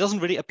mention, but it doesn't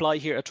really apply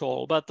here at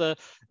all. But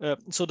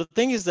so the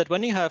thing is that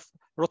when you have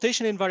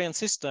rotation invariant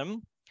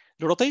system,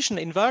 the rotation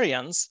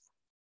invariance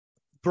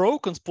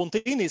broken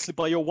spontaneously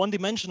by your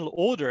one-dimensional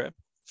order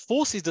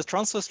forces the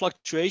transverse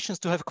fluctuations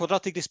to have a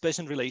quadratic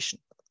displacement relation.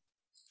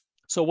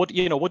 So what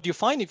you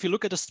find if you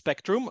look at a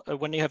spectrum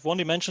when you have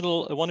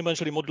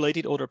one-dimensionally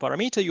modulated order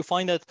parameter, you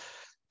find that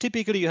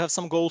typically you have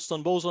some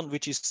Goldstone boson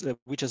which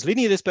has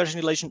linear dispersion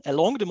relation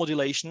along the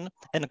modulation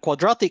and a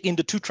quadratic in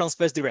the two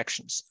transverse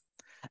directions.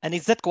 And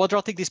it's that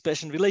quadratic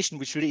dispersion relation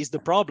which really is the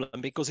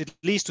problem because it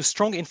leads to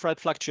strong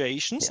infrared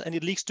fluctuations, and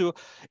it leads to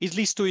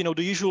the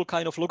usual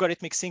kind of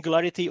logarithmic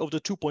singularity of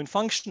the 2-point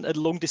function at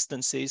long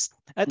distances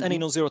at any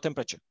non-zero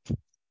temperature.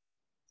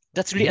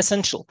 That's really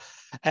essential.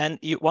 And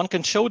one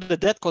can show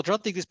that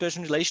quadratic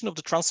dispersion relation of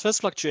the transverse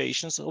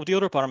fluctuations of the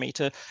order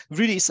parameter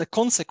really is a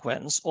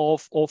consequence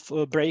of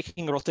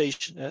breaking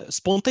rotation,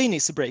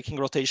 spontaneously breaking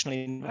rotational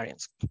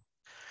invariance.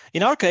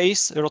 In our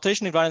case,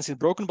 rotation invariance is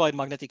broken by the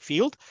magnetic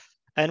field.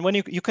 And when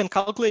you can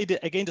calculate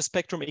again the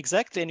spectrum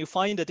exactly, and you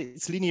find that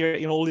it's linear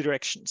in all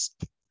directions.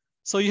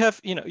 So you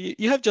have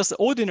just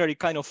ordinary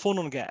kind of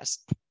phonon gas.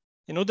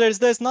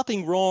 There's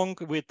nothing wrong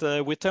with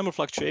thermal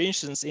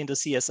fluctuations in the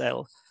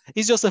CSL.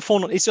 It's just a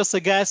phonon. It's just a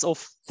gas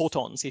of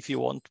photons, if you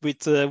want,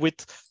 with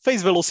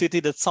phase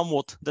velocity that's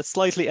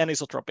slightly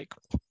anisotropic,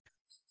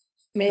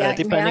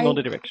 depending on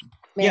the direction.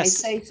 May I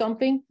say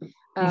something?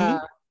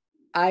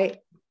 If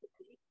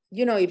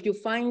you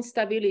find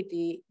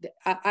stability,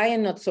 I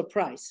am not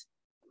surprised.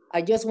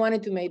 I just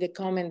wanted to make the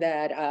comment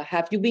that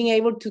have you been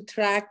able to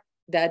track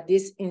that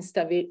this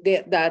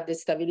instability, that the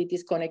stability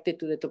is connected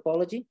to the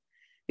topology?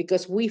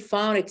 Because we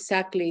found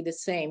exactly the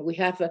same. We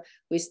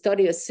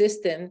studied a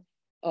system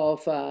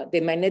of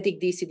the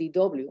magnetic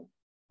DCDW,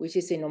 which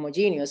is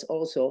inhomogeneous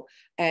also,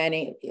 and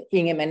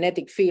in a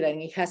magnetic field, and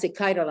it has a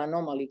chiral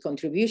anomaly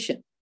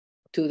contribution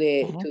to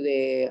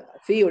the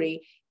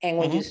theory. And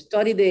when you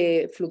study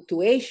the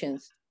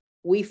fluctuations,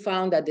 we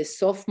found that the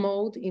soft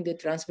mode in the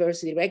transverse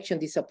direction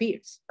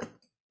disappears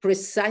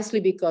precisely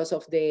because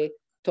of the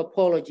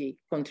topology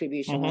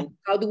contribution. And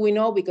how do we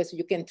know? Because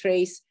you can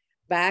trace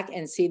back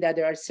and see that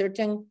there are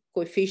certain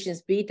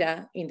coefficients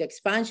beta in the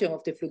expansion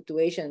of the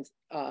fluctuations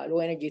low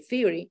energy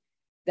theory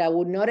that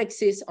would not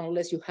exist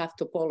unless you have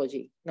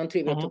topology,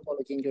 non-trivial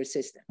topology in your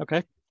system.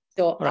 Okay.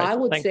 So I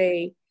would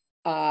say,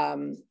 I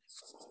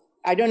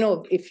don't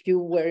know if you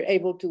were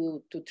able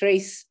to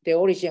trace the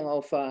origin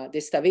of the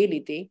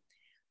stability,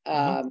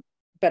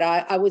 but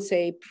I would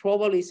say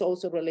probably it's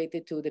also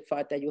related to the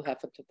fact that you have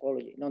a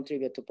topology,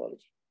 non-trivial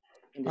topology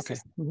in the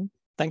system.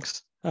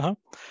 Thanks.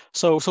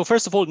 So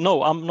first of all,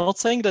 no, I'm not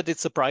saying that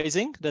it's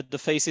surprising that the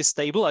phase is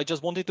stable. I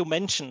just wanted to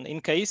mention, in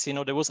case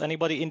there was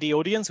anybody in the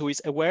audience who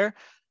is aware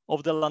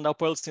of the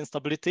Landau-Perls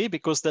instability,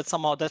 because that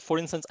somehow that, for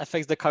instance,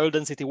 affects the chiral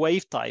density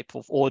wave type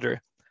of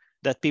order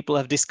that people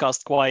have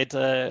discussed quite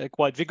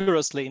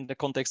vigorously in the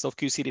context of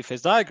QCD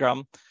phase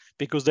diagram,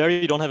 because there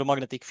you don't have a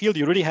magnetic field,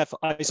 you really have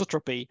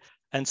isotropy,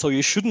 and so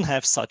you shouldn't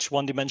have such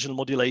one-dimensional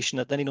modulation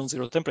at any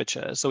non-zero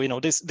temperature. So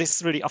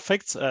this really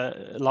affects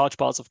large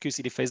parts of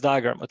QCD phase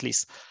diagram, at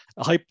least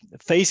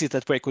phases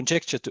that were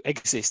conjectured to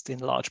exist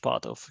in a large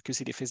part of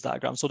QCD phase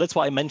diagram. So that's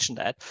why I mentioned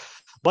that,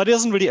 but it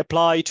doesn't really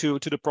apply to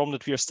the problem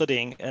that we are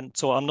studying. And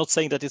so I'm not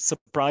saying that it's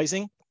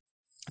surprising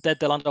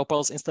that the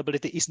Landau-Perls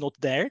instability is not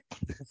there.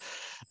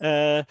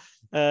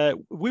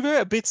 We were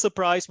a bit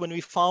surprised when we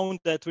found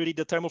that really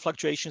the thermal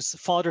fluctuations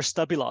further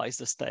stabilize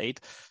the state.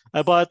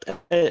 But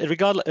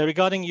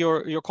regarding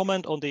your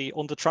comment on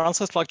the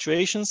transfer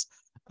fluctuations,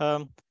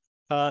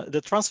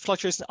 the transfer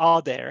fluctuations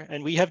are there,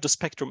 and we have the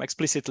spectrum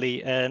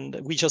explicitly, and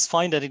we just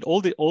find that in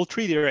all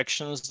three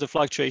directions the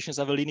fluctuations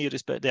have a linear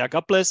dispersion. They are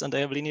gapless and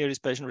they have a linear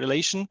dispersion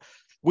relation,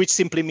 which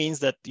simply means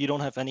that you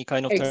don't have any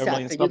kind of thermal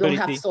instability. You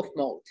don't have soft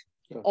mode.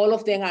 All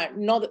of them are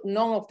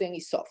none of them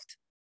is soft,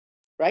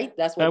 right?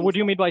 That's what do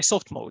you mean by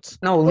soft modes?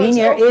 No,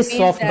 linear is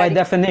soft by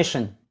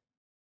definition.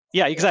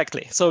 Yeah,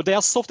 exactly. So they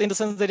are soft in the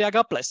sense that they are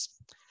gapless,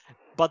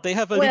 but they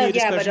have a linear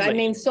dispersion. Well, yeah, but I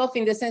mean soft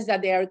in the sense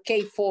that they are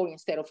K4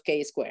 instead of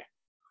K square.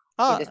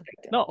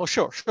 No,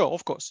 sure,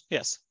 of course,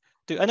 yes.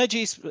 The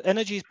energy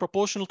is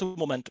proportional to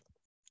momentum.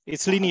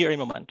 It's linear in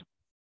momentum.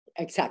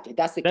 Exactly,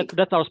 that's the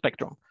that's our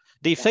spectrum.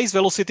 The phase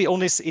velocity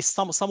only is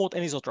somewhat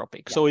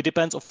anisotropic. So it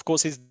depends, of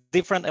course, it's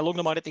different along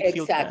the magnetic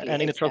field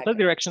and in the transverse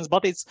directions,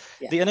 but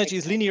the energy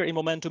is linear in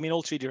momentum in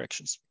all three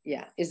directions.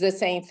 Yeah, it's the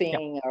same thing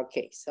in our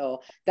case.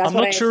 So that's I'm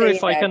not sure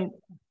if I can.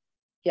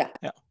 Yeah.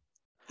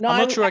 No,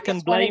 I'm not sure I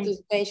can blame. To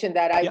mention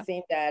that I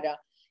think that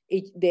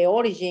the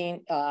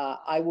origin,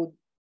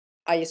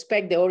 I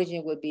expect the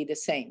origin will be the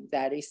same.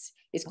 That is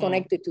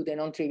connected to the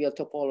non-trivial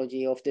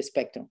topology of the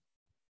spectrum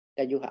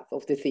that you have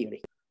of the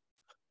theory.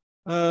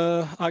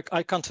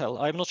 I can't tell.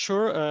 I'm not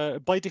sure.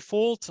 By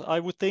default,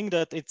 I would think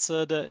that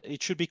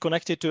it should be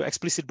connected to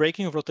explicit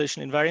breaking of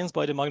rotation invariance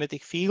by the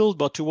magnetic field,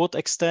 but to what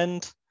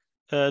extent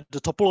the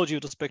topology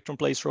of the spectrum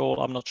plays a role,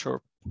 I'm not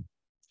sure.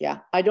 Yeah,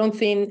 I don't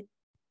think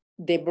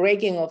the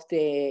breaking of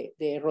the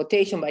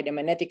rotation by the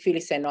magnetic field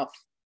is enough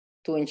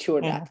to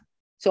ensure that.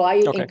 So I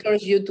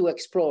encourage you to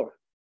explore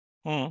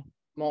more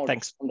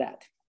on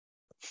that.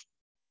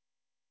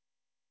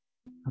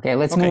 Okay,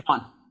 let's move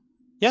on.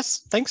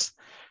 Yes, thanks.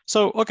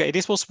 So,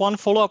 this was one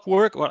follow-up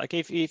work, or like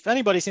if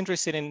anybody's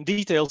interested in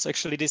details,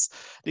 actually this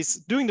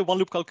doing the one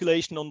loop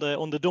calculation on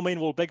the domain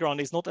wall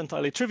background is not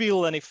entirely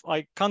trivial. And if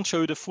I can't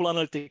show you the full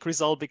analytic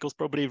result because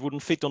probably it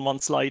wouldn't fit on one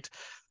slide,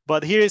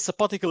 but here is a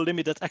particle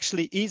limit that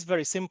actually is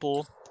very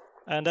simple.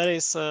 And that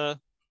is,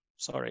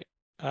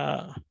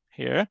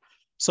 here.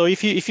 So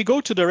if you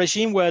go to the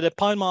regime where the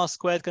pi mass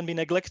squared can be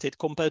neglected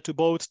compared to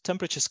both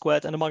temperature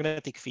squared and the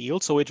magnetic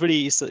field, so it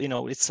really is,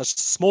 it's such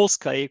a small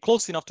scale,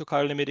 close enough to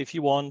chiral limit if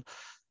you want,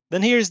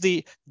 then here's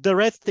the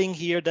red thing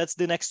here, that's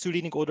the next to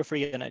leading order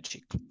free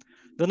energy.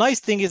 The nice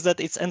thing is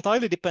that it's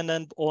entirely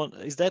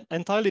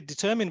entirely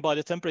determined by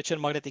the temperature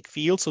and magnetic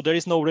field, so there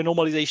is no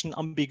renormalization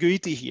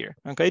ambiguity here.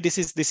 Okay, this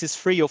is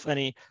free of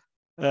any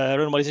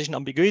renormalization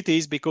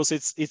ambiguities because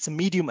it's a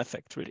medium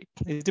effect really.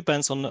 It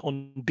depends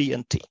on B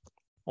and T,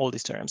 all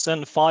these terms.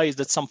 And phi is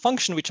that some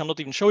function which I'm not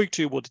even showing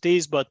to you what it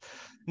is, but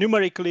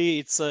numerically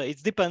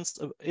it depends.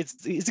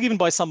 It's given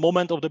by some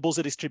moment of the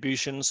Bose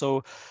distribution.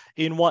 So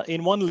in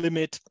one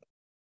limit,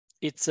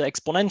 it's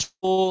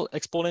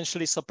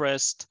exponentially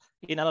suppressed.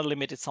 In another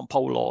limit, it's some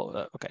Power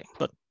law. Okay,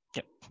 but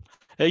yeah,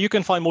 you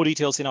can find more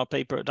details in our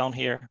paper down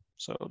here.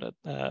 So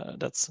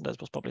that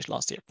was published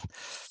last year.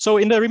 So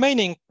in the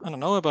remaining, I don't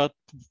know, about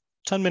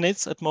 10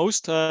 minutes at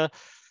most that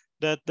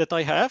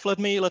I have, let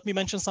me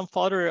mention some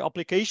further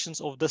applications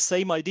of the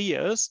same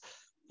ideas,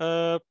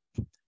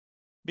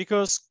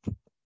 because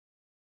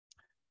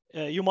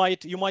you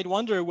might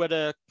wonder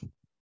whether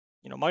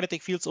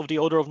magnetic fields of the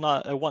order of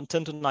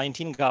 10 to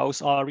 19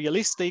 Gauss are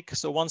realistic.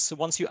 So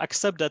once you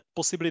accept that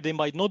possibly they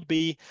might not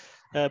be,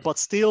 but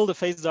still the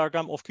phase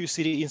diagram of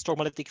QCD in strong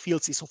magnetic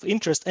fields is of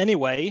interest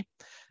anyway.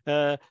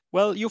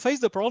 Well, you face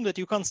the problem that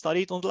you can't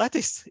study it on the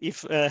lattice.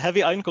 If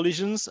heavy ion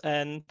collisions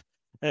and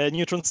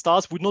neutron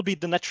stars would not be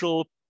the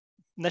natural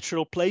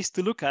place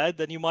to look at,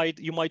 then you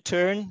might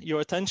turn your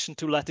attention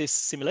to lattice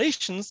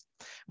simulations.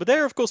 But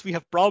there, of course, we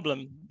have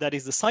problem that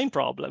is the sign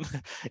problem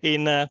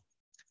in at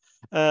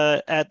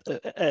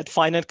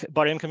finite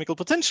baryon chemical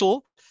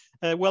potential.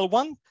 Well,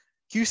 one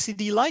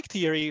QCD-like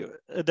theory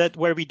that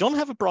where we don't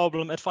have a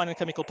problem at finite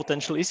chemical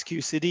potential is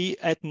QCD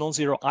at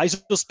non-zero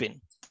isospin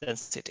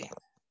density.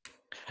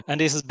 And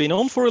this has been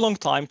known for a long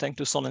time, thanks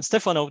to Son and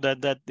Stefanov,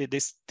 that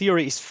this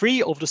theory is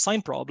free of the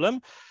sign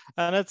problem.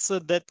 And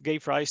that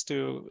gave rise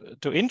to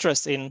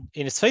interest in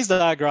its phase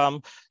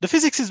diagram. The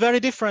physics is very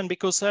different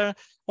because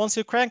once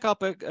you crank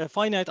up a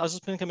finite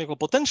isospin chemical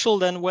potential,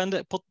 then when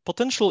the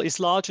potential is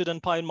larger than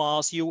pion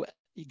mass, you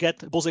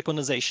get Bose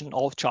condensation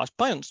of charged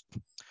pions.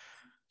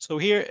 So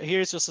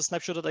here's just a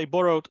snapshot that I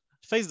borrowed,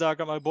 phase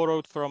diagram I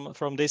borrowed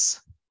from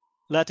this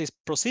lattice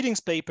proceedings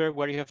paper,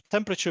 where you have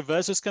temperature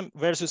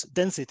versus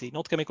density,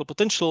 not chemical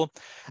potential.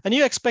 And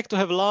you expect to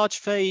have a large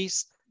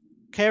phase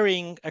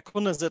carrying a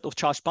condensate of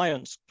charged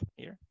pions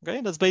here.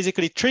 Okay, that's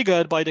basically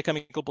triggered by the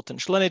chemical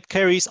potential, and it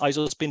carries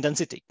isospin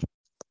density.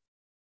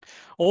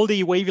 All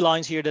the wavy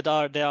lines here that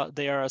are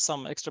there are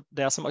some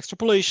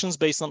extrapolations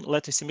based on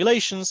lattice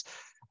simulations,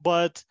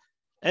 but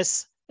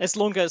as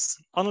long as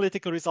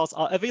analytical results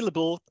are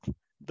available,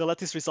 the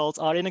lattice results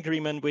are in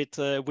agreement with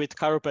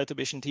chiral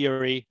perturbation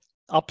theory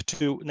up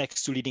to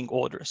next to leading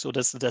order. So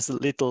there's a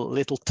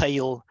little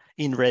tail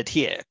in red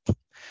here.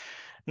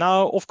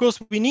 Now, of course,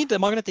 we need a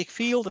magnetic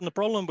field, and the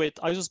problem with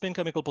isospin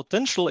chemical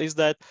potential is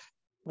that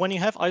when you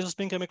have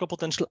isospin chemical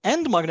potential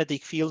and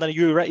magnetic field, then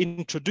you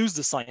introduce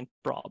the sign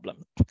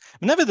problem.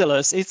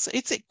 Nevertheless, it's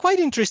quite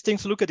interesting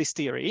to look at this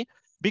theory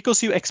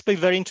because you expect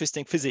very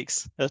interesting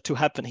physics to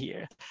happen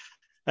here.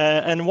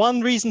 And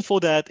one reason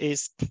for that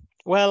is,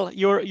 well,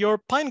 your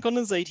pion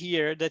condensate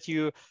here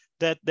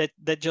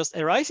that just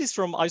arises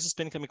from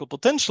isospin chemical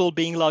potential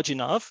being large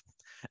enough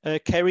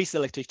carries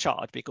electric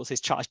charge because it's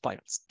charged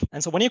pions.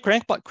 And so when you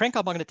crank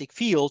up magnetic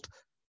field,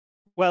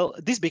 well,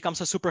 this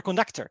becomes a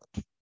superconductor.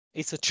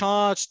 It's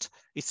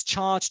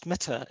charged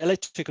matter,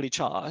 electrically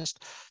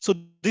charged. So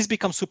this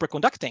becomes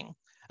superconducting.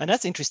 And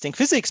that's interesting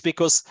physics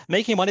because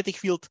making a magnetic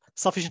field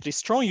sufficiently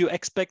strong, you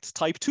expect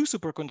type 2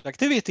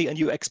 superconductivity and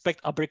you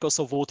expect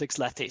Abrikosov vortex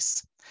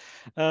lattice.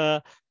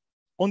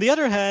 On the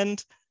other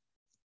hand,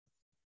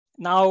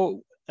 now,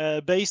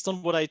 based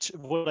on what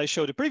I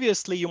showed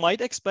previously, you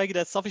might expect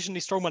that sufficiently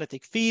strong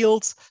magnetic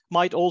fields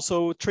might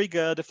also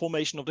trigger the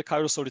formation of the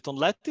chiral-soliton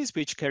lattice,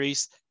 which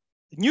carries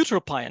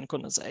neutral pion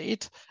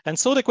condensate. And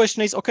so the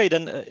question is, okay,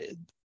 then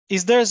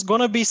is there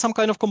going to be some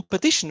kind of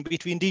competition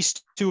between these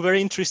two very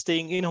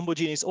interesting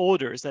inhomogeneous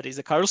orders, that is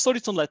the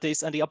chiral-soliton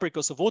lattice and the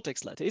Abrikosov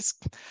vortex lattice?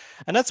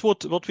 And that's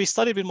what we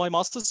studied with my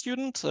master's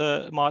student,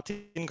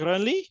 Martin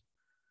Grönli,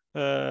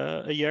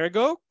 a year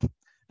ago.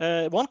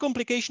 One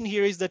complication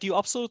here is that you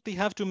absolutely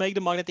have to make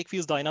the magnetic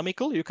fields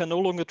dynamical. You can no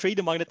longer treat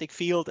the magnetic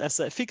field as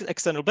a fixed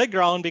external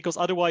background because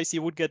otherwise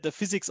you would get the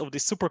physics of the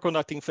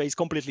superconducting phase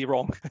completely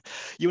wrong.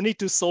 You need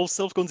to solve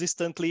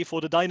self-consistently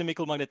for the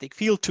dynamical magnetic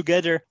field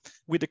together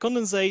with the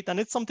condensate, and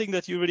it's something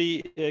that you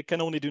really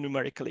can only do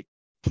numerically.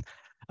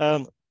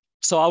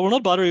 So I will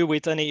not bother you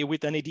with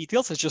any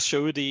details. I just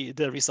show you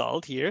the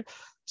result here.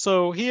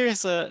 So here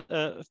is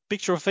a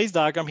picture of phase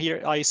diagram.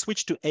 Here I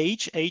switch to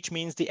H. H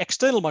means the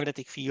external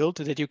magnetic field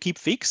that you keep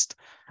fixed,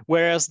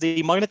 whereas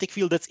the magnetic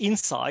field that's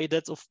inside,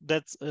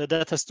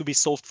 that has to be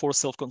solved for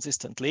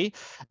self-consistently.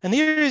 And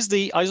here is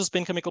the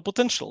isospin chemical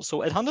potential.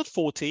 So at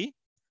 140,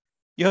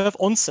 you have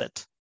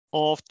onset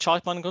of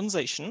charge pion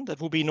condensation.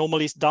 That would be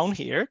normally down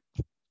here.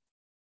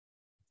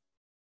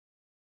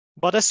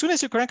 But as soon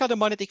as you crank out the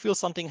magnetic field,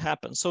 something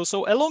happens.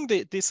 So along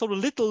this sort of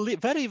little,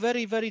 very,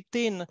 very, very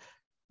thin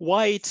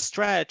white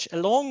stretch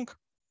along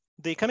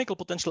the chemical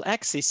potential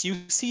axis, you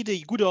see the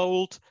good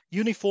old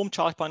uniform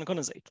charge pion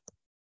condensate.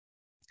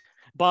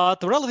 But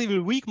the relatively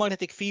weak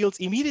magnetic fields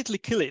immediately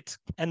kill it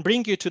and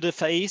bring you to the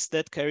phase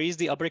that carries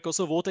the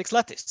Abrikosov vortex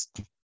lattice.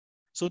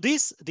 So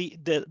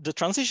the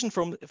transition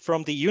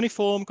from the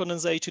uniform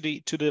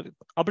condensate to the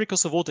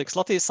Abrikosov vortex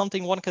lattice is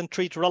something one can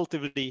treat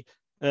relatively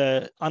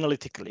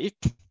analytically.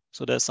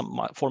 So there's some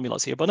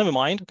formulas here, but never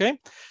mind, okay?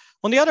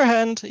 On the other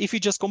hand, if you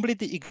just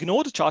completely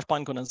ignore the charge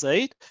pion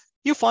condensate,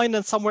 you find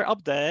that somewhere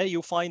up there,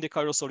 you find the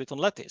chiral-soliton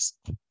lattice.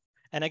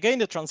 And again,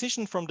 the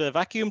transition from the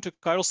vacuum to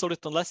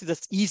chiral-soliton lattice,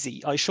 that's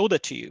easy. I showed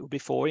that to you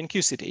before in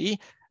QCD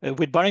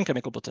with baryon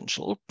chemical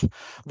potential.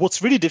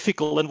 What's really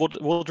difficult and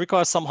what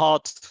requires some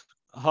hard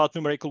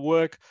numerical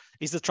work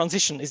is the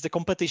transition, is the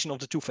competition of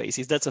the two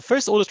phases. That's a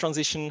first order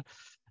transition.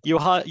 You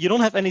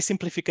don't have any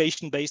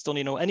simplification based on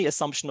any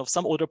assumption of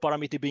some order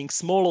parameter being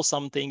small or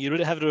something. You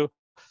really have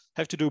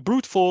to do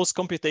brute force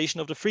computation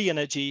of the free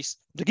energies,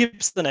 the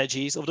Gibbs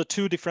energies of the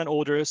two different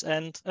orders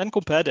and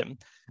compare them.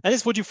 And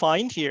it's what you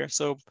find here.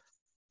 So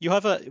you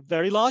have a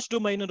very large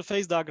domain on the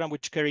phase diagram,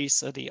 which carries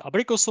the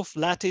Abrikosov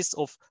lattice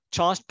of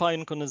charged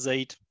pion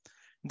condensate.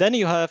 Then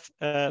you have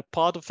a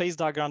part of phase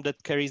diagram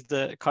that carries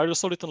the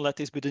chiral-soliton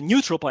lattice with the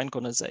neutral pion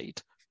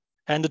condensate.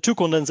 And the two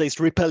condensates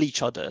repel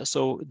each other,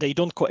 so they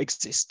don't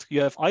coexist.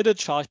 You have either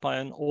charged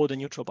pion or the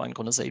neutral pion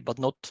condensate, but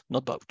not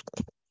both.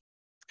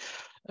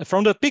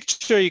 From the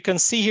picture, you can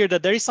see here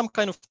that there is some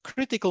kind of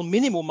critical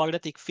minimum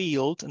magnetic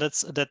field, and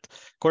that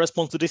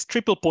corresponds to this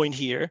triple point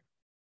here,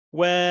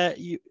 where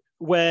you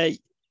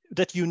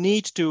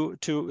need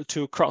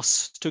to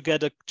cross to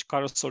get a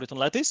chiral-soliton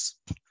lattice,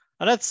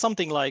 and that's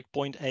something like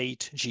 0.8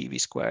 GeV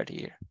squared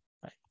here.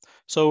 Right?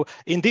 So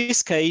in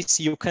this case,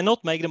 you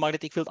cannot make the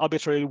magnetic field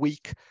arbitrarily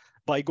weak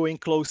by going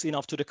close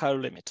enough to the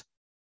chiral limit,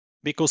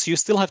 because you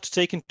still have to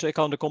take into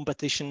account the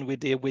competition with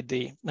the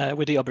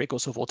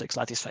Abrikosov vortex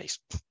lattice phase.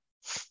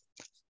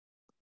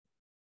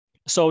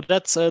 So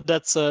that's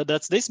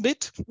this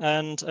bit.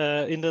 And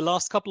in the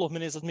last couple of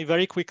minutes, let me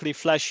very quickly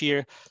flash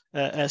here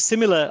a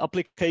similar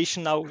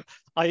application. Now,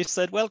 I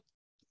said, well,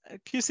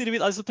 QCD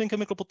with isotope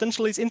chemical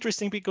potential is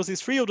interesting because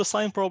it's free of the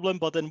sign problem,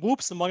 but then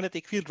whoops, the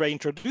magnetic field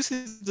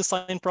reintroduces the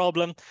sign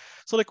problem.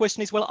 So the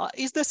question is, well,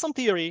 is there some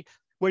theory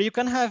where you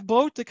can have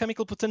both the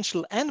chemical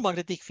potential and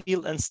magnetic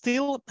field and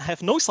still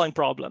have no sign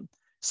problem?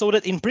 So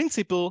that in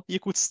principle, you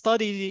could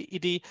study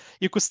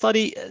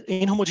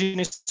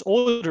inhomogeneous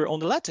order on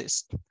the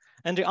lattice.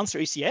 And the answer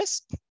is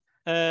yes.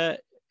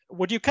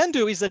 What you can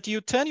do is that you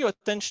turn your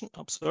attention,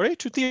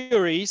 to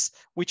theories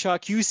which are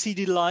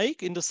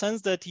QCD-like in the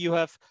sense that you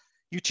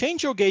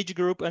change your gauge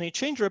group and you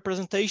change the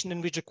representation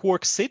in which the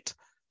quarks sit,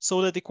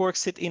 so that the quarks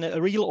sit in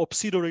a real or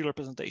pseudo-real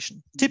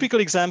representation. Typical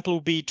example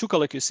would be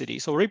two-color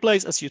QCD. So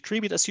replace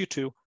SU3 with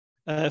SU2,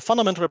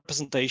 fundamental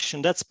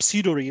representation, that's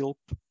pseudo-real,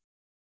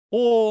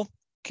 or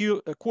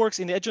quarks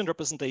in the adjoint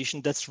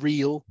representation, that's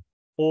real.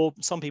 Or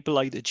some people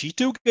like the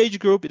G2 gauge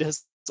group, it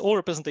has all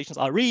representations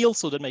are real,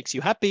 so that makes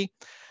you happy.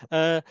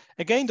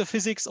 Again, the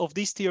physics of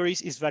these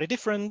theories is very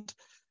different,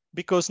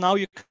 because now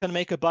you can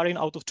make a baryon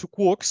out of two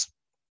quarks.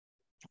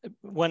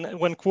 When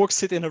quarks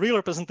sit in a real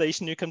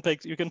representation, you can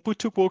put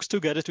two quarks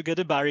together to get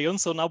a baryon.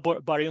 So now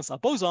baryons are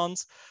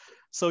bosons.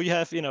 So you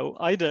have,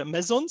 either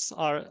mesons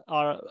are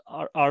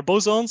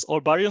bosons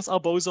or baryons are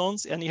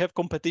bosons, and you have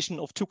competition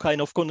of two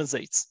kind of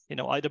condensates,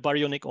 either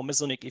baryonic or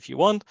mesonic if you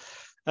want.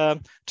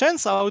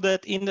 Turns out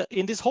that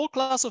in this whole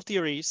class of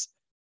theories,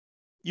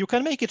 you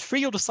can make it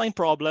free of the sign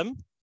problem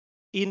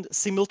in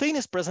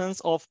simultaneous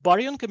presence of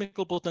baryon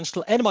chemical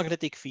potential and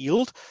magnetic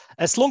field,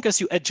 as long as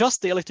you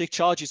adjust the electric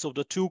charges of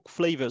the two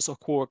flavors of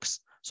quarks.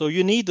 So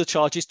you need the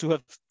charges to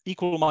have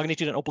equal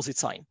magnitude and opposite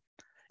sign.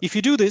 If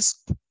you do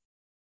this,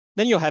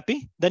 then you're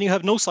happy, then you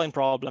have no sign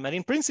problem. And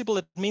in principle,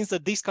 it means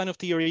that these kind of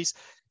theories,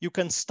 you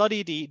can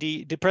study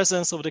the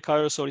presence of the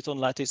chiral soliton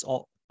lattice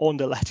on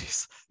the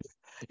lattice.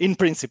 In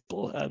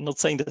principle, I'm not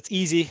saying that's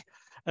easy,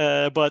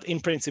 but in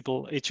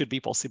principle, it should be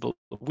possible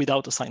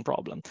without a sign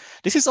problem.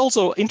 This is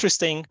also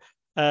interesting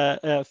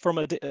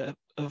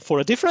for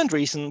a different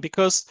reason,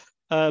 because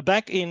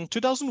back in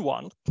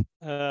 2001,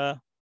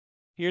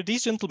 here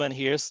these gentlemen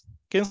here,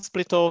 Ken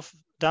Splitov,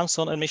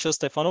 Damson, and Misha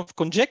Stefanov,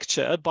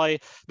 conjectured by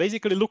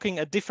basically looking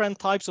at different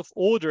types of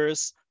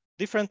orders,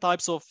 different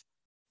types of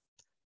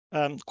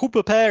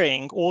Cooper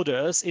pairing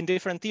orders in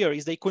different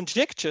theories. They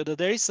conjectured that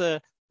there is a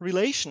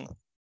relation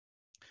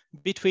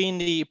between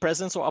the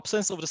presence or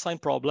absence of the sign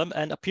problem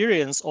and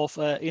appearance of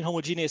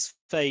inhomogeneous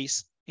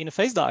phase in a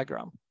phase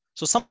diagram.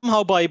 So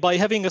somehow by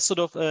having a sort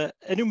of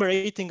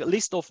enumerating a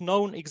list of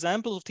known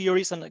examples of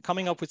theories and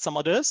coming up with some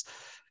others,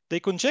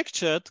 they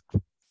conjectured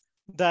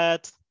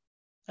that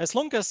as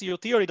long as your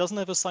theory doesn't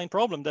have a sign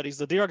problem, that is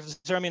the Dirac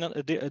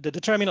determinant, the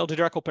determinant of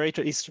the Dirac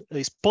operator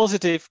is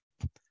positive,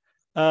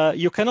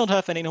 you cannot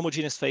have an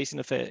inhomogeneous phase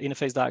in a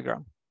phase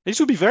diagram. This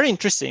would be very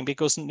interesting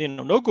because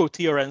no-go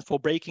theorems for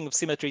breaking of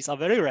symmetries are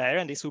very rare,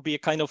 and this would be a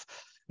kind of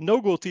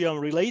no-go theorem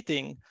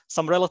relating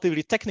some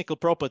relatively technical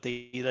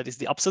property, that is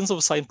the absence of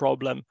a sign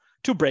problem,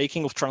 to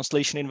breaking of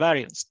translation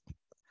invariance.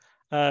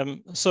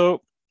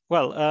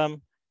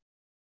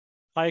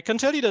 I can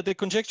tell you that the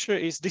conjecture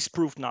is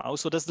disproved now,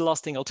 so that's the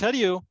last thing I'll tell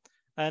you.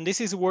 And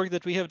this is work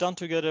that we have done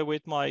together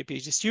with my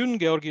PhD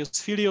student, Georgios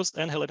Filios,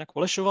 and Helena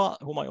Koleshova,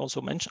 whom I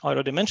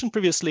already mentioned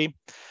previously.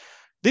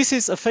 This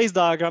is a phase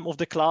diagram of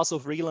the class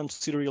of real and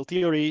pseudo-real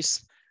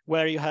theories,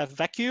 where you have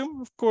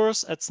vacuum, of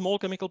course, at small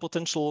chemical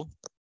potential.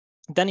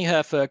 Then you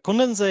have a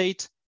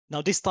condensate.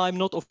 Now, this time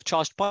not of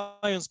charged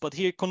pions, but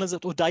here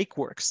condensate of dike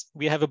quarks.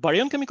 We have a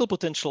baryon chemical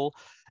potential,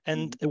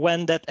 and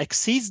when that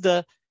exceeds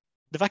the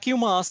vacuum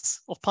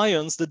mass of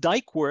pions, the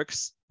dike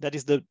quarks, that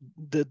is the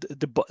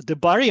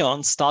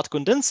baryons, start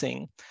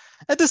condensing.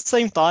 At the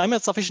same time,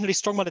 at sufficiently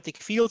strong magnetic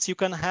fields, you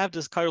can have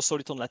this chiral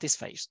soliton lattice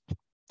phase.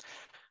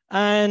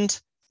 And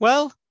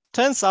well,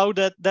 turns out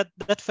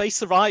that phase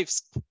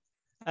survives.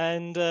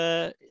 And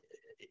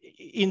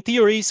in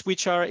theories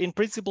which are in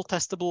principle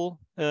testable,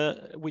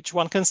 which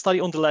one can study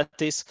on the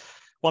lattice,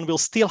 one will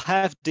still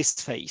have this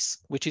phase,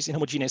 which is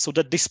inhomogeneous. So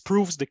that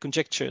disproves the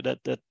conjecture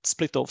that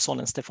Splitov, Son,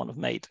 and Stefanov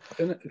made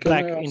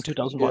back in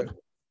 2001.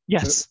 Yeah.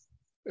 Yes.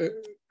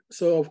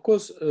 So of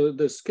course,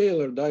 the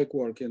scalar dike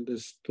quark in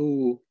this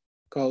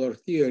two-color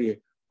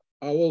theory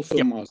are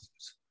also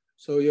masses.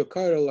 So your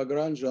chiral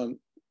Lagrangian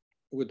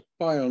with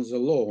pions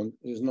alone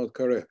is not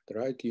correct,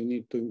 right? You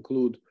need to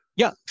include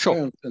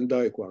pions and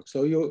dike quark.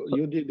 So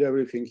you did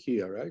everything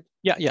here, right?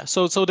 Yeah.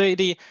 So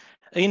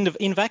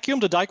in vacuum,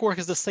 the dike quark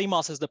is the same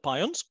mass as the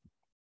pions.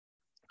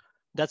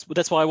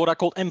 That's why what I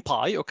call M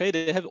pi. Okay,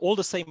 they have all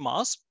the same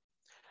mass.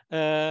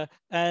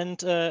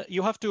 and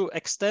you have to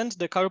extend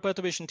the chiral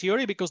perturbation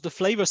theory because the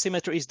flavor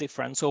symmetry is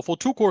different. So for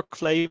two quark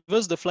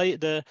flavors,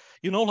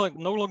 you no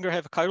longer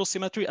have chiral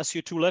symmetry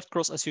SU2 left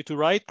cross SU2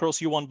 right cross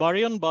U1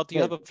 baryon, but you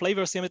have a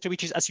flavor symmetry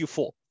which is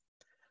SU4.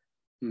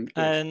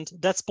 And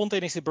that's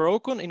spontaneously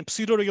broken. In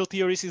pseudo-real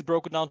theories, it's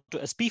broken down to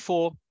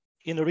SP4.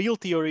 In real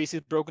theories,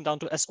 it's broken down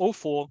to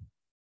SO4.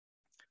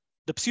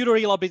 The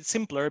pseudo-real are a bit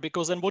simpler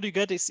because then what you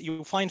get is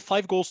you find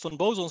 5 Goldstone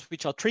bosons,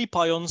 which are 3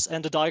 pions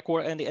and the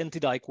diquark and the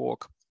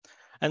anti-diquark.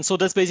 And so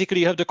that's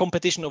basically you have the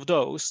competition of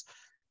those.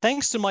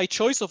 Thanks to my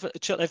choice of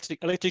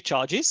electric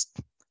charges,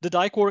 the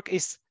diquark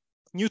is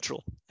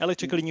neutral,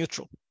 electrically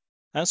neutral.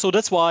 And so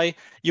that's why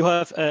you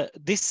have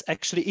this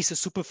actually is a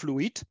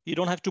superfluid. You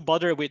don't have to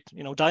bother with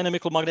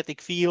dynamical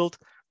magnetic field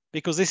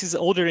because this is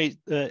ordinary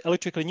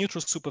electrically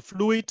neutral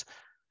superfluid.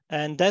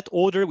 And that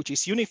order, which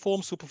is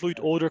uniform superfluid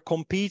order,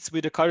 competes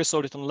with the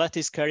chiral-soliton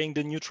lattice carrying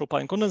the neutral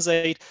pion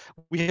condensate.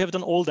 We have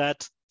done all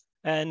that.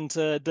 And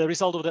the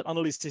result of that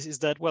analysis is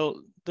that,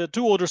 well, the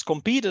two orders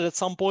compete, and at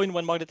some point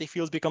when magnetic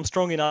fields become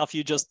strong enough,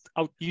 you just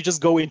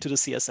go into the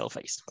CSL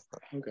phase.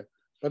 Okay,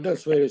 but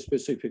that's very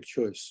specific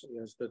choice.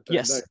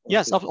 Yes,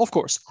 yes, of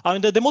course. I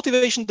mean, the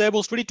motivation there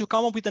was really to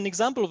come up with an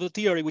example of the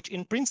theory, which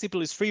in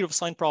principle is free of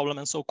sign problem,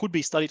 and so could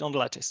be studied on the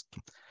lattice,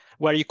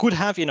 where you could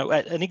have,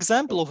 an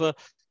example of a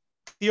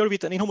theory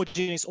with an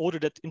inhomogeneous order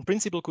that in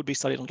principle could be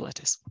studied on the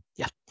lattice.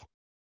 Yeah.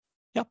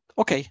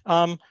 Okay.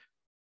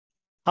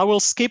 I will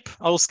skip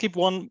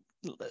one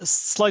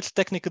slight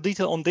technical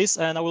detail on this,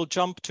 and I will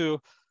jump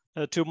to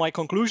my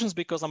conclusions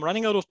because I'm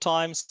running out of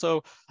time.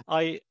 So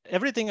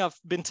everything I've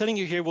been telling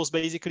you here was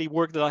basically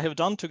work that I have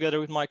done together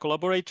with my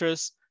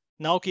collaborators.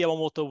 Naoki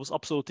Yamamoto was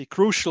absolutely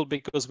crucial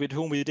because with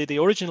whom we did the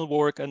original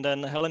work, and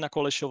then Helena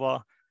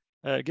Koleshova,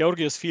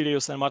 Georgios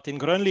Filios, and Martin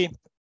Grönli.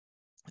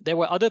 There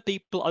were other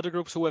people, other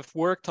groups who have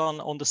worked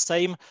on the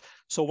same.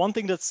 So one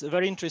thing that's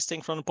very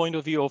interesting from the point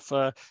of view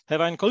of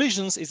Heavine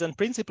collisions is in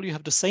principle you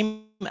have the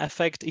same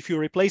effect if you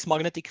replace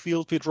magnetic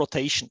field with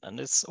rotation. And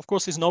it's of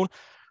course is known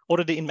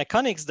already in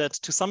mechanics that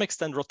to some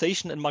extent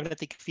rotation and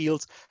magnetic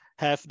fields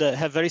have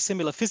very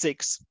similar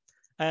physics.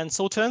 And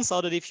so it turns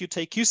out that if you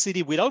take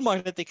QCD without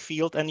magnetic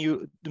field and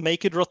you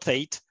make it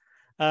rotate,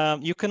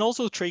 you can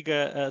also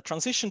trigger a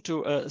transition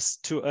to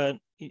a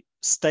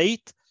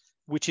state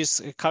which is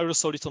a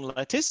chiral-soliton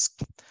lattice.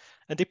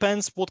 It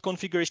depends what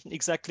configuration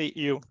exactly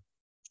you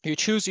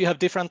choose. You have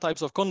different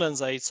types of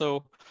condensate.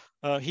 So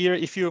here,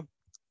 if you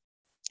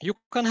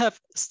can have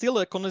still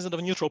a condensate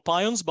of neutral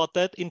pions, but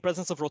that in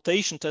presence of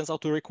rotation turns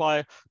out to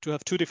require to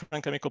have 2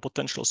 different chemical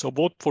potentials. So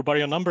both for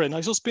baryon number and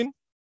isospin.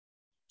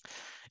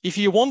 If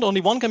you want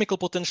only one chemical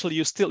potential,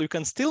 you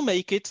can still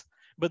make it,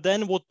 but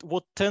then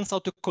what turns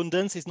out to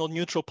condense is not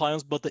neutral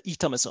pions, but the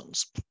eta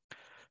mesons.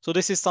 So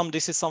this is some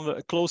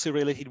closely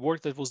related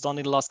work that was done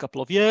in the last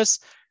couple of years.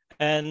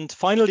 And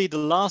finally, the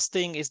last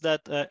thing is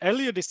that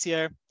earlier this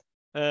year,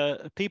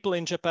 people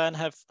in Japan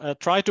have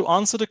tried to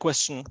answer the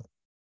question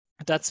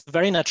that's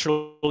very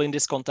natural in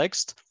this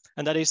context.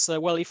 And that is,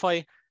 well, if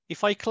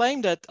I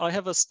claim that I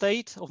have a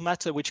state of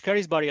matter which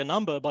carries baryon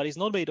number, but is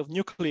not made of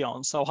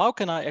nucleons, so how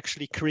can I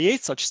actually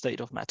create such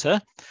state of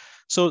matter?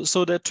 So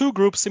there are 2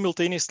 groups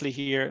simultaneously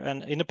here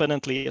and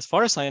independently, as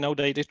far as I know,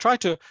 they try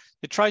to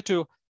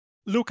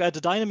look at the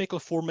dynamical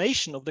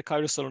formation of the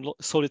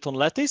chiral-soliton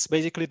lattice,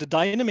 basically the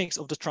dynamics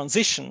of the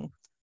transition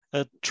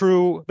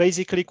through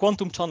basically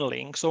quantum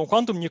tunneling. So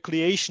quantum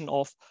nucleation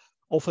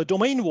of a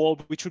domain wall,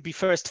 which would be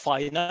first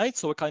finite,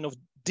 so a kind of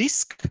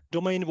disk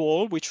domain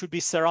wall, which would be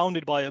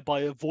surrounded by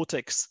a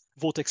vortex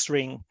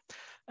ring.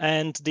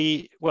 And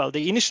the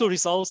initial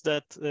results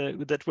that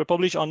were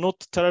published are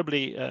not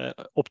terribly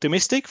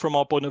optimistic from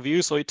our point of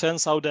view. So it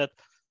turns out that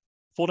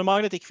for the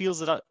magnetic fields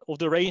that are of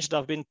the range that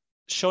I've been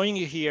showing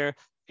you here,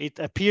 it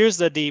appears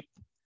that the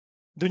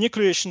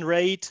nucleation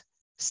rate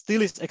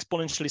still is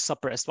exponentially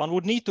suppressed. One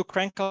would need to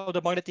crank out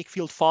the magnetic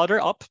field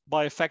farther up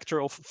by a factor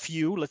of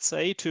few, let's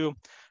say, to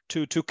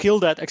kill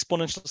that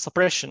exponential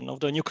suppression of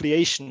the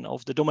nucleation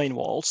of the domain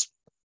walls.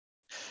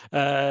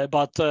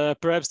 But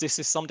perhaps this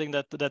is something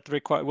that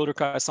will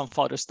require some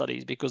further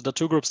studies because the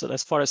 2 groups that,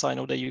 as far as I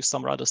know, they use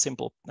some rather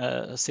simple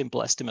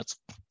estimates.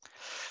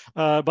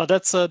 But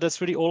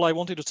that's really all I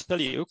wanted to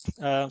tell you.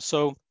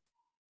 So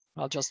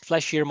I'll just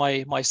flash here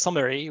my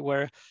summary,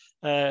 where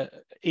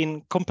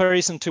in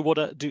comparison to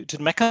to the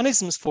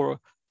mechanisms for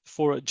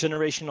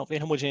generation of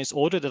inhomogeneous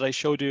order that I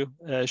showed you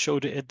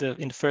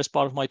in the first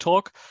part of my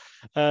talk,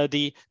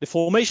 the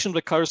formation of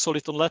the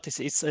chiral-soliton lattice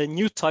is a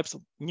new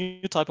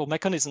type of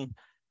mechanism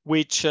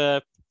which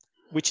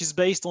is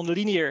based on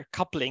linear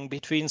coupling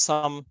between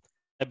some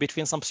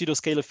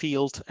pseudoscalar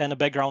field and a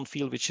background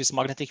field, which is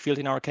magnetic field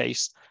in our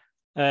case.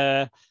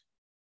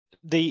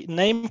 The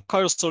name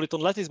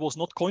chiral-soliton lattice was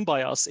not coined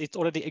by us. It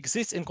already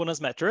exists in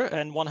condensed matter,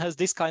 and one has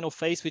this kind of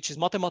phase which is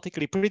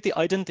mathematically pretty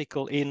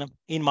identical in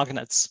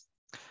magnets,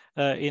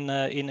 in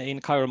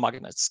chiral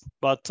magnets.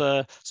 But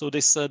so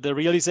this the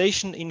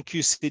realization in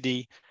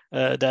QCD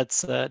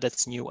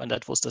that's new, and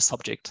that was the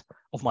subject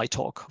of my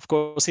talk. Of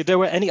course, if there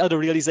were any other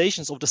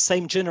realizations of the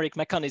same generic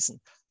mechanism,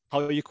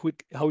 how we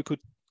could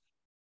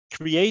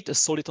create a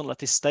soliton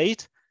lattice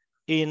state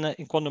in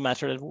quantum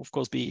matter. That will of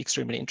course be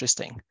extremely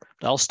interesting.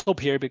 But I'll stop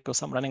here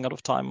because I'm running out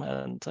of time,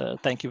 and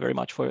thank you very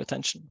much for your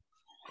attention.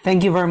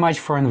 Thank you very much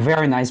for a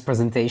very nice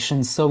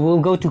presentation. So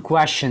we'll go to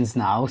questions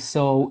now.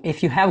 So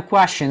if you have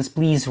questions,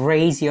 please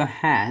raise your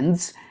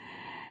hands,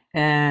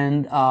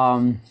 and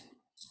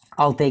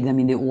I'll take them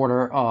in the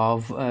order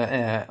of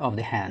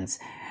the hands.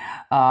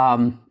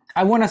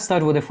 I want to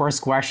start with the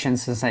first question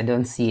since I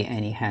don't see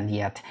any hand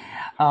yet.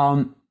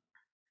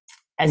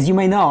 As you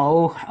may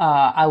know,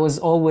 I was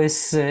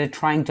always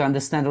trying to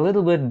understand a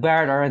little bit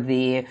better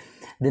the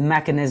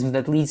mechanism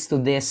that leads to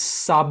this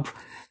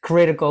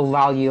subcritical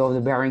value of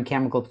the baryon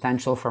chemical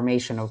potential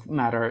formation of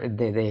matter.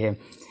 The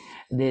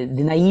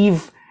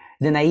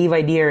naive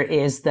idea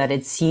is that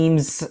it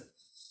seems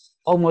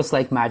almost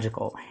like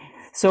magical.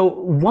 So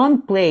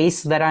one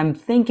place that I'm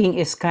thinking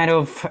is kind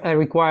of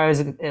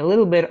requires a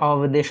little bit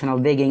of additional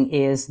digging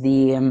is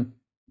the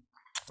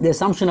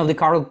assumption of the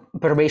chiral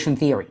perturbation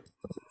theory.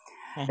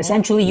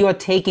 Essentially, you are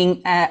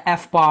taking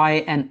f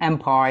pi and m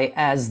pi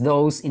as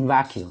those in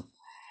vacuum.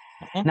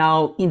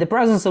 Now, in the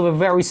presence of a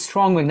very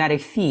strong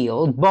magnetic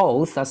field,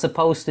 both are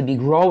supposed to be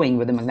growing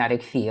with the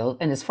magnetic field.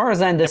 And as far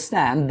as I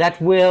understand, that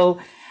will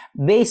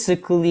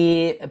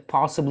basically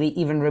possibly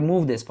even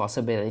remove this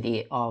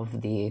possibility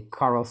of the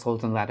chiral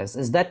soliton lattice.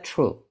 Is that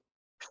true?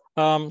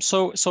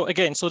 So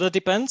that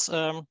depends.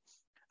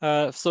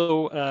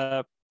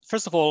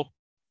 First of all,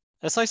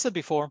 as I said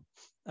before,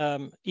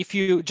 if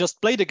you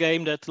just play the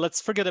game that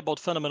let's forget about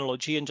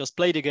phenomenology and just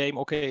play the game,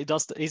 okay,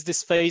 is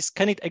this phase,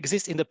 can it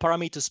exist in the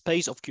parameter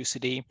space of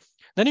QCD?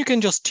 Then you can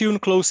just tune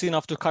close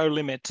enough to chiral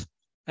limit.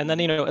 And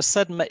then, as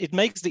said, it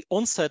makes the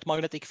onset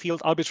magnetic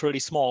field arbitrarily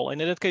small. And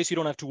in that case, you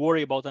don't have to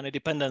worry about any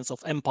dependence of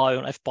m pi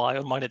on f pi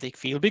on magnetic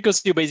field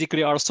because you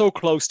basically are so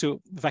close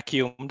to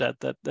vacuum that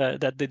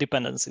the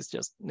dependence is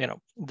just,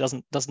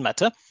 doesn't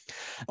matter.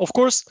 Of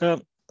course,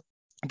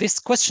 this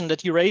question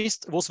that you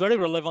raised was very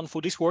relevant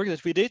for this work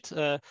that we did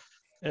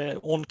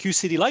on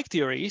QCD-like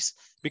theories,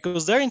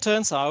 because there it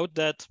turns out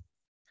that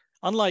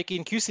unlike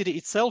in QCD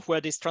itself,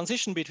 where this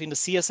transition between the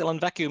CSL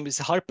and vacuum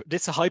is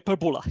it's a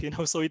hyperbola,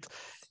 so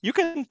you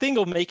can think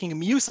of making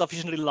mu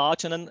sufficiently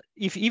large, and then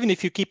even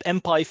if you keep m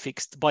pi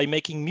fixed by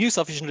making mu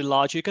sufficiently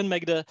large, you can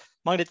make the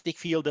magnetic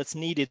field that's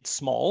needed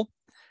small.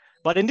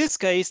 But in this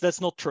case,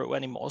 that's not true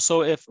anymore.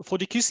 So if for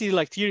the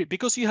QCD-like theory,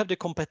 because you have the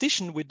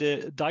competition with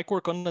the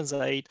diquark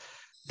condensate,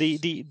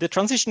 the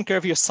transition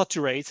curve here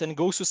saturates and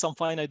goes to some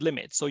finite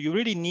limit. So you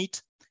really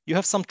you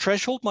have some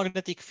threshold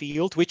magnetic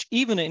field, which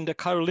even in the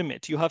chiral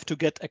limit, you have to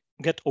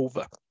get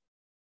over.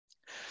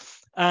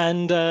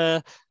 And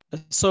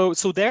so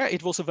there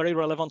it was a very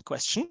relevant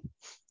question.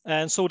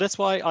 And so that's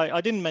why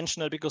I didn't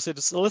mention it, because it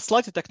is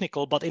slightly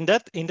technical, but in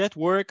that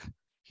work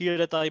here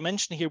that I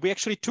mentioned here, we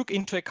actually took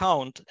into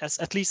account,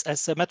 at least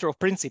as a matter of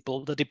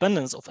principle, the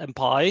dependence of m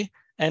pi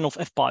and of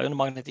f pi on the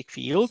magnetic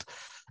field.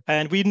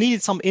 And we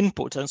needed some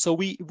input, and so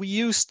we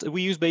used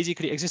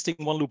basically existing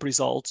one loop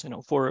results,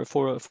 for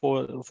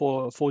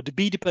the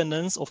B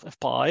dependence of f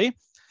pi,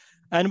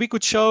 and we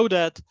could show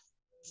that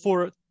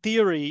for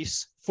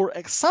theories, for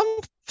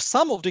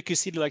some of the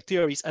QCD-like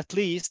theories, at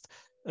least,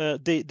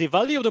 the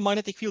value of the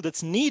magnetic field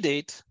that's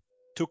needed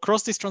to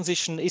cross this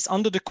transition is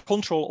under the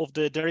control of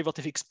the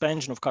derivative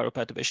expansion of chiral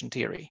perturbation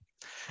theory.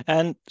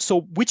 And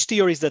so which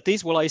theory is that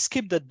is? Well, I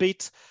skipped that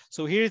bit.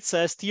 So here it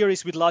says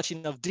theories with large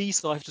enough D.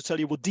 So I have to tell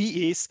you what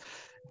D is.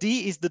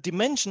 D is the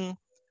dimension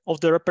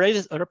of the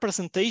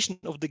representation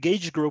of the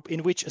gauge group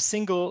in which a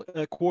single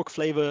quark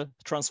flavor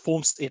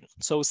transforms in.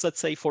 So let's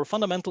say for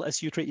fundamental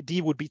SU3,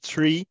 D would be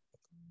 3.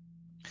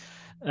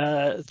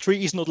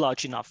 3 is not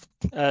large enough.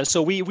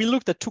 So we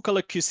looked at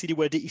two-color QCD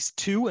where D is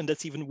 2, and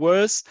that's even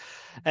worse.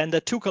 And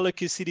the two-color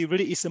QCD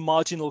really is a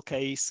marginal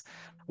case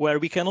where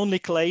we can only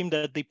claim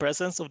that the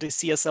presence of the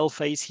CSL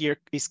phase here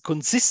is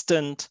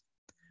consistent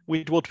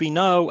with what we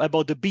know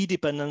about the B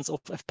dependence of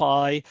f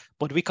pi,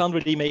 but we can't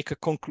really make a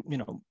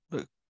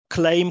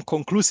claim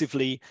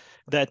conclusively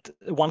that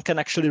one can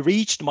actually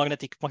reach the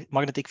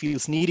magnetic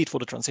fields needed for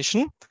the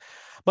transition.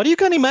 But you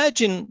can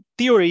imagine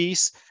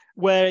theories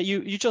where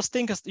you just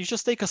take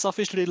a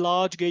sufficiently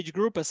large gauge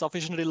group, a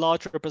sufficiently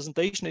large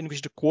representation in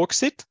which the quarks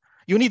sit.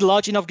 You need a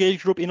large enough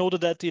gauge group in order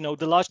that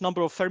the large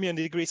number of fermion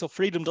degrees of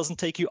freedom doesn't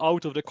take you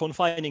out of the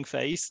confining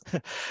phase.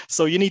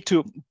 So you need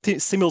to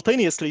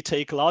simultaneously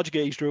take a large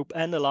gauge group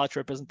and a large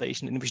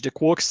representation in which the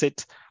quarks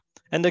sit.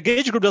 And the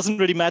gauge group doesn't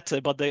really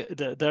matter, but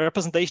the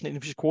representation in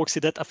which quarks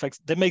sit,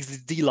 that makes the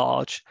D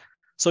large.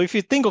 So if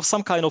you think of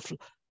some kind of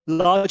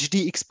large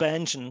D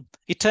expansion,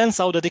 it turns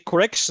out that the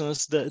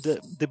corrections,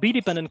 the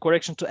B-dependent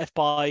correction to f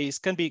pi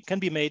can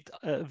be made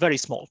very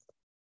small.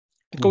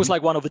 It goes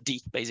like 1 over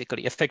D,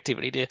 basically,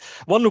 effectively, the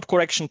one loop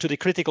correction to the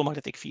critical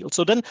magnetic field.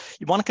 So then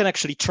one can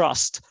actually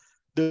trust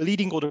the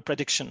leading order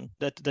prediction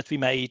that we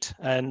made,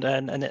 and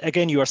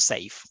again, you are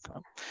safe.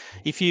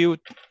 If you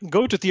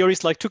go to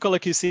theories like two-color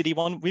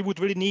QCD, we would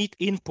really need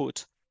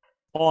input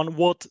on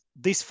what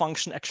this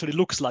function actually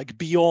looks like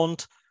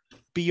beyond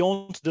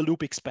the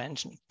loop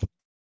expansion.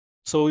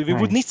 So we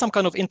would need some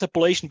kind of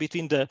interpolation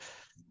between the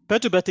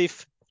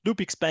perturbative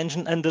loop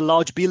expansion and the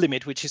large B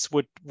limit, which is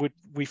what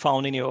we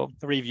found in your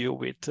review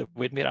with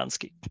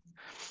Miransky.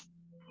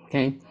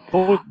 Okay.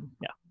 Oh,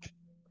 yeah.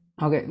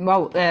 Okay.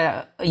 Well,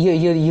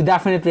 you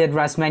definitely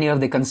addressed many of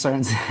the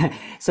concerns.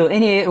 So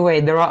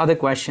anyway, there are other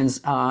questions.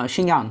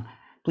 Xingyang,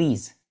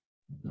 please.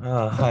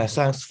 Hi,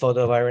 thanks for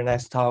the very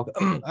nice talk.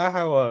 I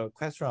have a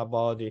question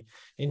about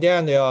in the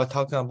end, they are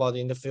talking about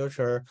in the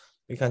future,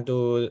 we can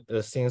do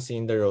things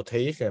in the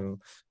rotation,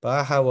 but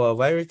I have a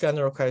very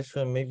general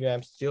question. Maybe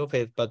I'm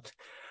stupid, but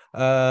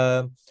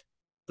there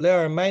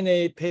are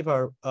many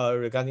papers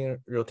regarding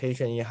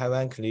rotation in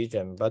heavy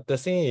collision, but the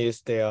thing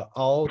is they are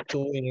all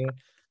doing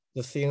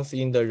the things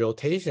in the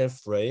rotation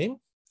frame,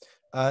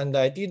 and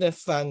I didn't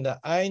find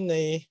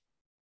any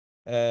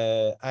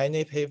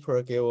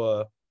paper give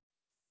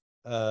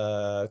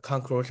a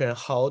conclusion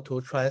how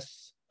to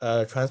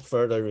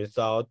transfer the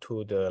result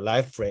to the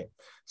live frame.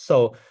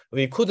 So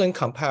we couldn't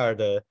compare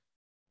the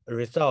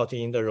result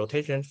in the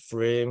rotation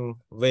frame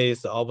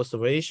with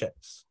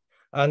observations.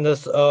 And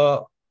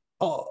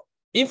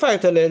in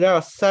fact, there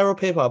are several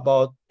papers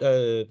about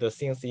the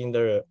things in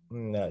the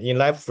in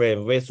live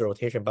frame with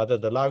rotation, but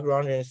the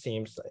Lagrangian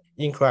seems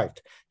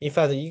incorrect. In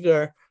fact,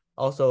 Igor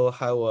also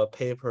have a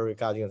paper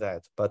regarding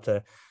that, but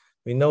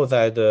we know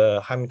that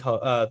the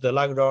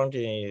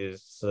Lagrangian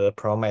is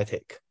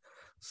problematic.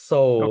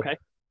 So okay.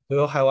 do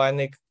you have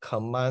any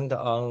comment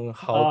on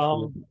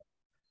how to?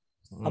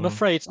 I'm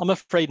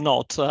afraid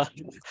not,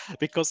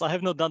 because I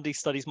have not done these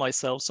studies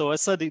myself. So I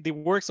said the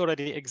works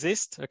already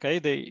exist. Okay,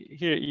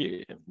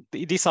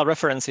 these are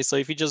references. So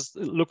if you just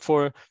look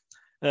for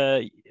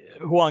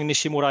Huang,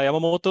 Nishimura,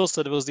 Yamamoto,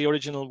 so that was the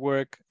original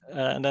work,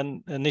 and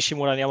then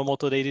Nishimura and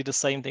Yamamoto, they did the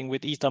same thing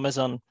with eta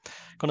meson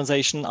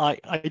condensation. I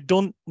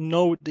don't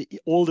know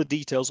all the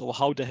details of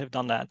how they have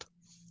done that.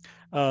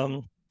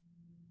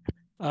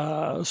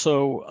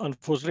 So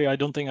unfortunately, I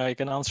don't think I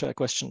can answer that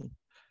question,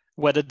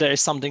 whether there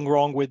is something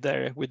wrong with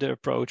their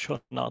approach or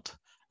not.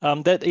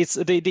 That it's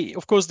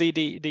of course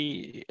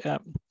the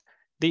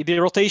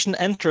rotation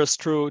enters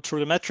through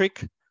the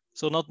metric,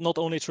 so not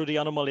only through the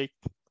anomaly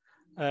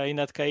in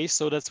that case.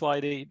 So that's why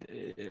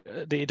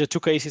the two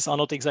cases are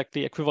not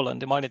exactly equivalent,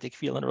 the magnetic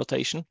field and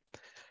rotation.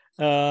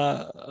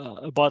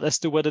 But as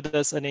to whether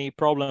there's any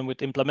problem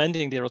with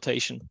implementing the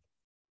rotation,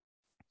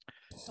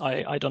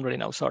 I don't really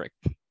know. Sorry.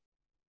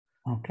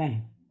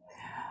 Okay.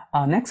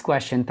 Next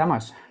question,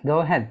 Tomas. Go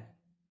ahead.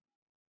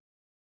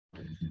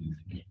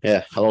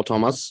 Yeah. Hello,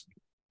 Thomas.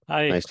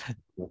 Hi. Nice.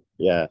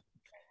 Yeah.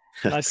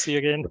 Nice to see you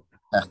again.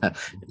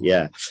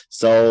 Yeah.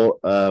 So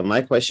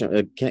my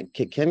question: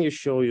 can you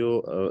show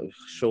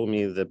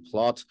me the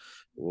plot,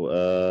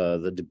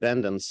 the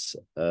dependence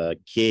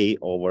K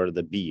over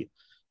the B?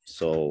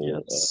 So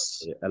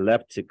yes.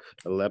 elliptic.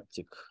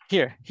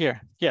 Here.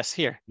 Yes,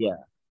 here. Yeah.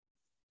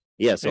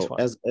 Yeah. So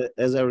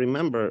as I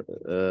remember,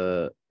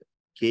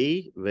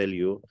 K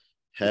value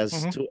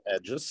has two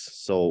edges.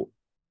 So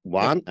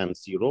 1 and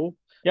 0.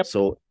 Yep.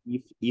 So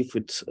if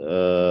it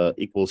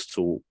equals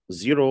to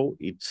 0,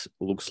 it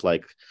looks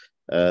like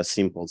a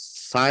simple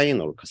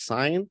sine or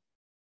cosine,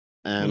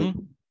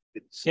 and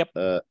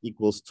it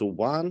equals to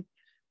 1,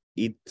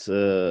 it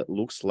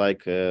looks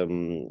like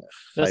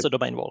that's the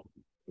domain wall.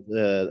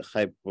 The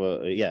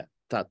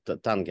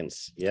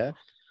tangents. Yeah.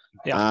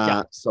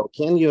 Yeah. So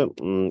can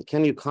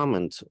you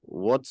comment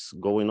what's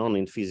going on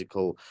in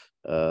physical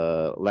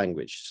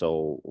language?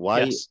 So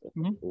why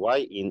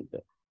in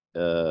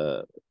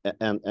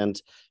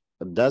and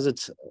does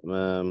it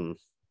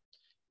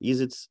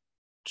is it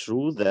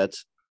true that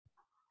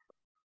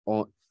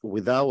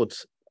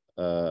without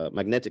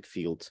magnetic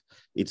field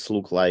it's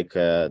look like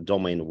a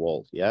domain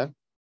wall? Yeah.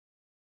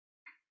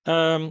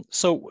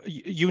 So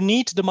you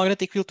need the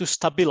magnetic field to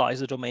stabilize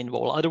the domain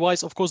wall.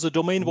 Otherwise, of course, the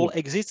domain wall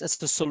exists as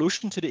the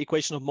solution to the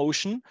equation of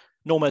motion,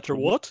 no matter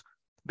what,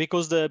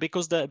 because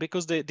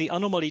the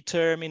anomaly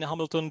term in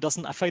Hamilton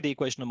doesn't affect the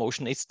equation of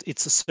motion.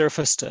 It's a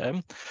surface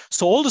term.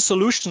 So all the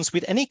solutions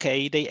with any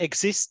K, they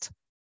exist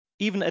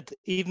even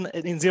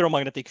in zero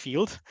magnetic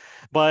field.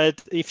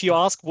 But if you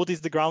ask what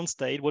is the ground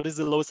state, what is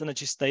the lowest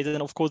energy state,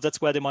 then of course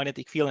that's where the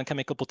magnetic field and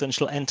chemical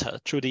potential enter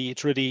through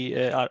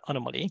the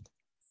anomaly.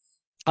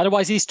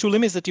 Otherwise, these two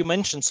limits that you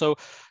mentioned, so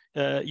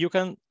you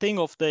can think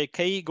of the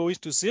K goes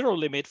to 0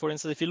 limit. For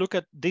instance, if you look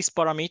at this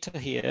parameter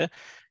here,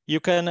 you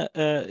can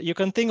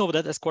think of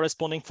that as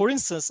corresponding, for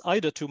instance,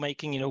 either to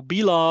making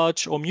B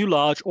large or mu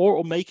large,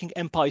 or making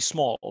M pi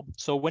small.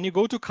 So when you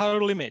go to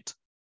chiral limit,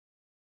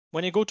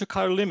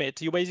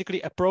 you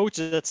basically approach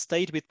that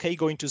state with K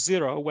going to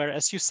 0, where,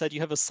 as you said, you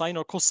have a sine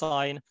or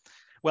cosine.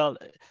 Well,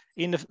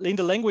 in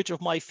the language of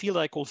my field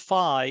I call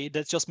phi,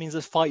 that just means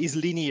that phi is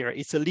linear.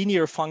 It's a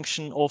linear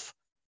function of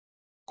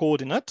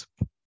coordinate.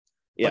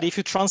 Yeah. But if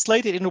you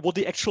translate it into what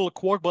the actual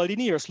quark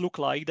bilinears look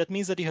like, that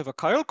means that you have a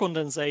chiral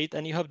condensate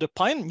and you have the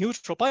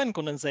neutral pion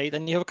condensate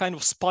and you have a kind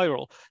of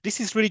spiral. This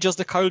is really just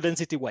the chiral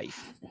density wave.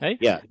 Okay?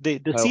 Yeah. The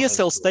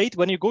CSL state,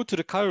 when you go to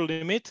the chiral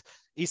limit,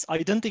 is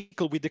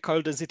identical with the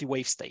chiral density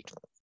wave state.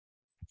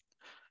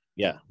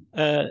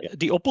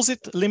 the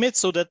opposite limit,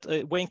 so that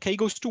when k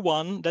goes to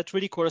 1, that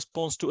really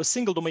corresponds to a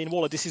single domain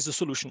wallet. This is the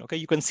solution. Okay,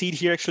 you can see it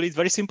here. Actually, it's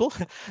very simple.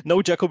 No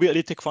Jacobi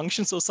elliptic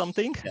functions or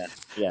something.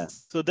 Yeah.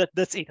 So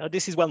that's it.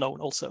 This is well known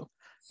also.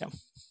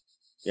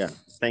 Yeah.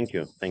 Thank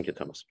you,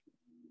 Thomas.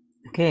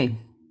 Okay.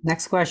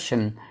 Next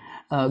question,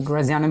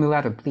 Graziano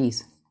Mileto,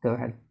 please go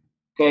ahead.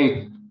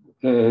 Okay.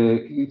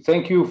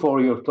 Thank you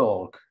for your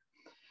talk.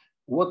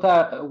 What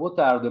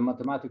are the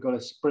mathematical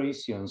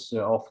expressions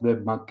of the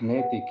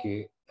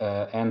magnetic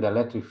and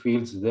electric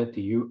fields that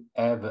you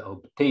have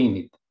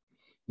obtained?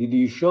 Did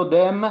you show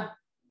them?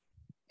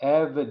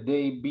 Have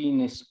they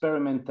been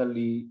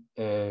experimentally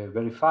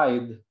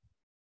verified?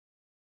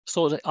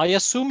 So I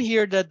assume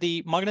here that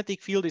the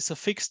magnetic field is a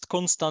fixed,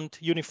 constant,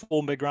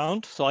 uniform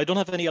background. So I don't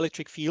have any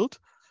electric field,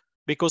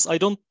 because I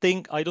don't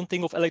think of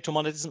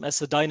electromagnetism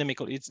as a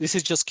dynamical. This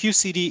is just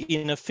QCD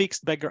in a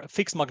fixed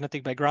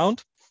magnetic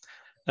background.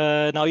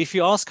 Now, if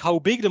you ask how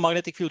big the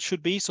magnetic field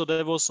should be, so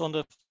that was on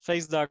the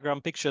phase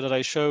diagram picture that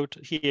I showed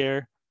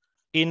here,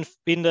 in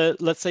the,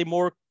 let's say,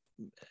 more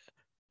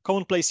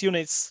commonplace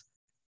units,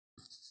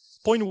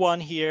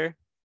 0.1 here,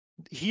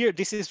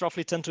 this is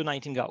roughly 10 to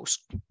 19 Gauss.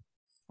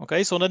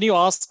 Okay, so then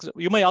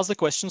you may ask the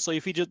question, so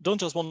if you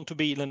don't just want to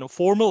be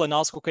formal and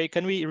ask, okay,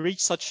 can we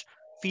reach such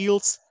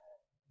fields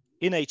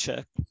in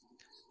nature?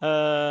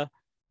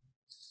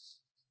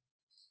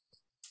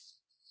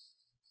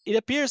 It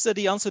appears that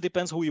the answer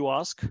depends who you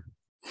ask.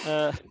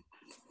 If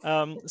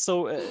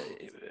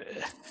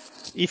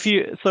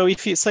you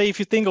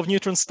think of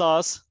neutron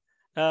stars,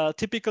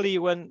 typically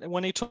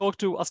when you talk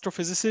to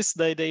astrophysicists,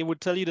 they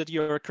would tell you that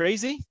you're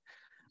crazy,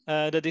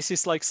 that this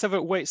is like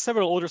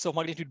several orders of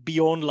magnitude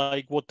beyond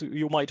like what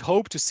you might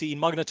hope to see in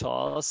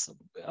magnetars.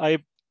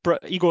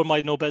 Igor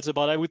might know better,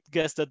 but I would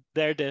guess that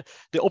the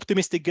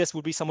optimistic guess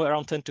would be somewhere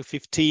around 10 to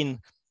 15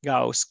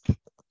 Gauss.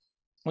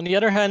 On the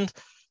other hand,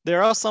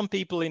 there are some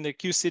people in the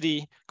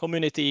QCD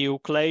community who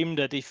claim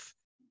that if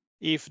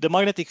the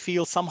magnetic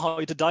field, somehow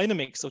the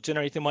dynamics of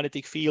generating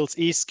magnetic fields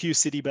is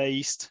QCD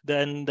based,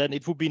 then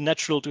it would be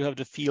natural to have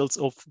the fields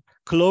of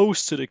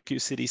close to the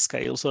QCD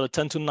scale. So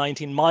 10 to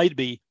 19 might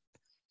be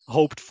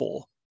hoped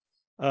for.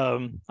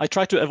 I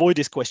try to avoid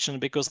this question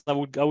because I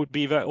would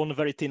be on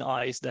very thin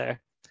ice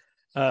there.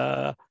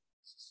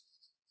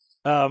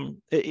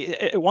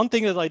 One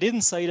thing that I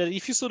didn't say, that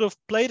if you sort of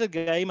play the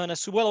game and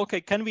assume, well, okay,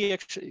 can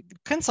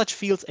such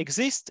fields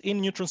exist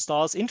in neutron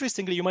stars?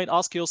 Interestingly, you might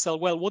ask yourself,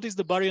 well, what is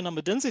the baryon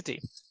number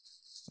density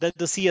that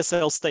the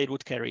CSL state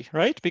would carry,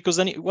 right? Because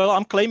then, well,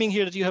 I'm claiming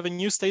here that you have a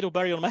new state of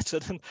baryon matter.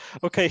 And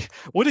okay,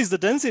 what is the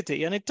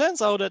density? And it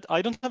turns out that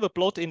I don't have a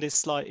plot in this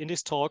slide, in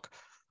this talk,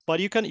 but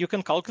you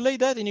can calculate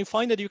that, and you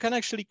find that you can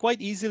actually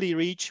quite easily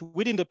reach,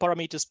 within the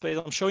parameter space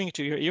I'm showing it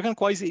to you here, you can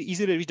quite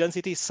easily reach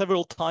density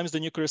several times the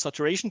nuclear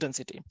saturation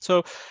density.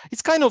 So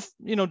it's kind of,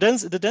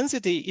 the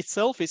density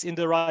itself is in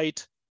the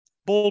right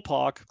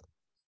ballpark.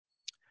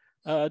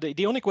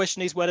 The only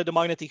question is whether the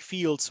magnetic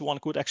fields one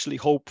could actually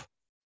hope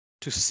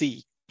to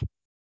see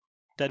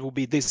that would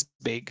be this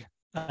big.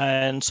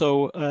 And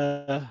so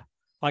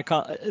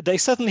they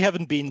certainly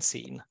haven't been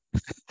seen.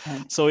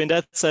 So in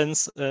that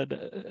sense,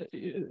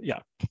 yeah,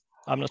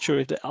 I'm not sure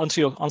if that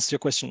answers your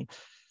question.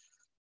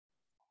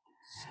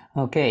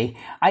 Okay,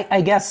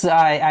 I guess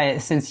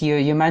since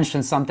you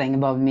mentioned something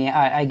about me,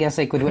 I guess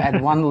I could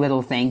add one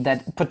little thing,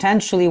 that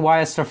potentially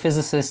why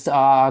astrophysicists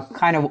are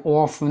kind of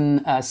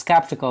often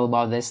skeptical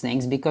about these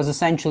things, because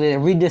essentially the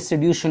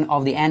redistribution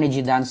of the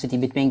energy density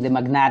between the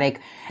magnetic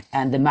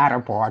and the matter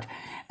part,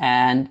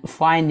 and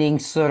finding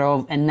sort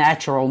of a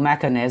natural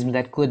mechanism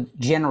that could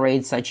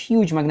generate such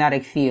huge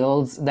magnetic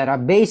fields that are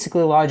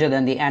basically larger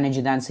than the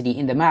energy density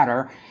in the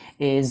matter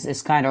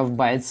is kind of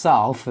by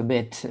itself a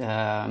bit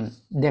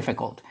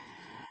difficult.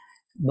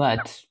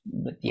 But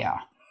yeah.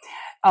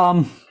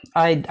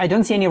 I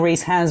don't see any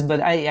raised hands,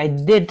 but I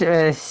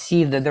did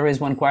see that there is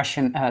one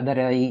question that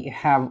I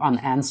have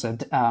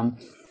unanswered.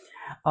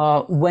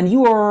 When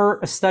you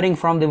are studying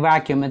from the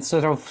vacuum, it's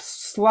sort of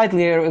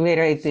slightly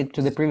related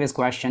to the previous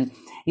question.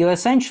 You're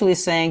essentially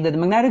saying that the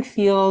magnetic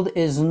field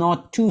is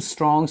not too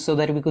strong so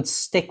that we could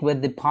stick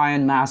with the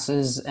pion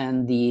masses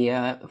and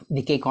the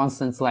decay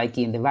constants like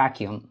in the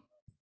vacuum.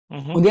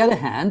 Mm-hmm. On the other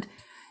hand,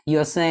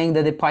 you're saying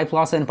that the pi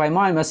plus and pi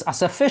minus are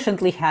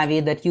sufficiently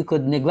heavy that you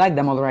could neglect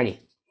them already.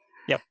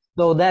 Yep.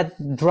 So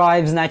that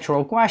drives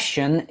natural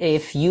question.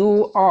 If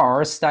you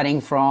are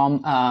studying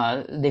from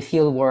the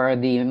field where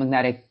the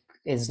magnetic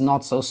is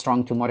not so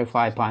strong to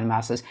modify pion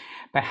masses,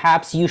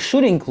 perhaps you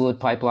should include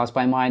pi plus,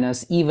 pi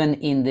minus, even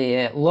in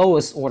the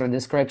lowest order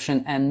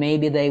description, and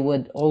maybe they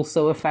would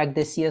also affect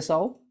the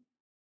CSO?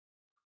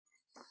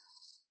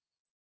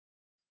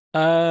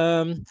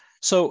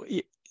 So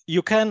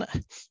you can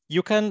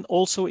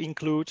also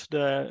include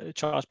the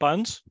charged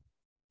pions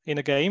in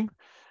a game,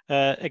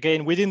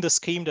 again within the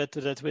scheme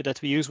that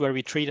we use, where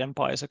we treat m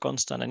pi as a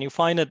constant, and you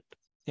find that,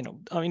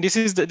 I mean, this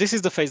is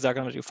the phase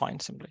diagram that you find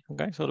simply.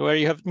 Okay, so where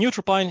you have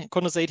neutral pion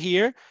condensate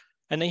here,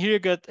 and then here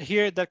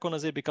that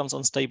condensate becomes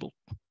unstable.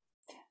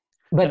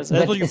 But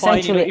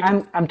essentially,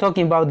 I'm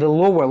talking about the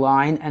lower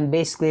line and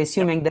basically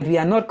assuming that we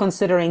are not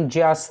considering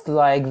just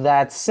like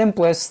that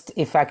simplest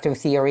effective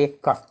theory,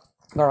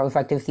 Carl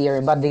effective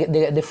theory, but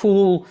the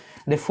full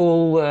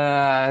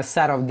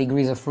set of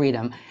degrees of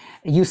freedom.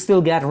 You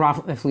still get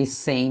roughly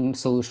same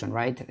solution,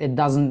 right? It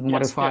doesn't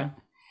modify.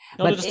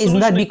 No, but isn't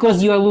that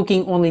because you are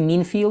looking only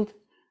mean field,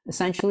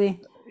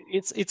 essentially?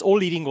 It's all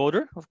leading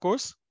order, of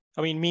course.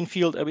 I mean, mean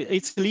field,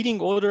 it's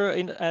leading order,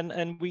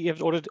 and we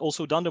have already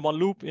also done the one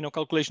loop,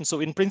 calculation.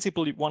 So in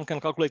principle, one can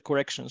calculate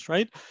corrections,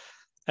 right?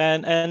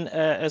 And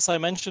as I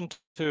mentioned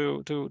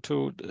to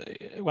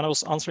when I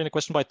was answering the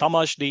question by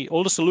Tomas,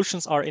 all the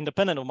solutions are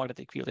independent of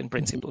magnetic field in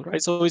principle,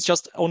 right? So it's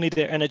just only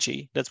their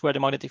energy that's where the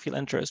magnetic field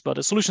enters, but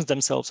the solutions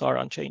themselves are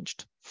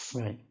unchanged.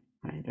 Right.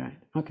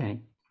 Okay,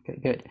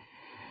 good.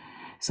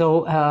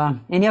 So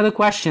any other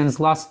questions?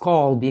 Last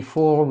call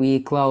before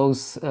we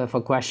close for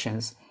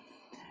questions.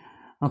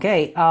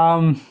 Okay,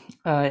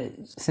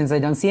 since I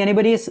don't see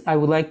anybody, I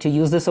would like to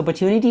use this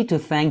opportunity to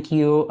thank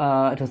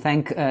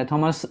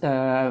Tomas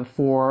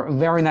for a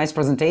very nice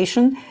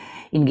presentation,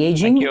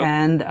 engaging,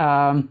 and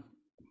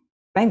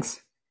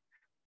thanks.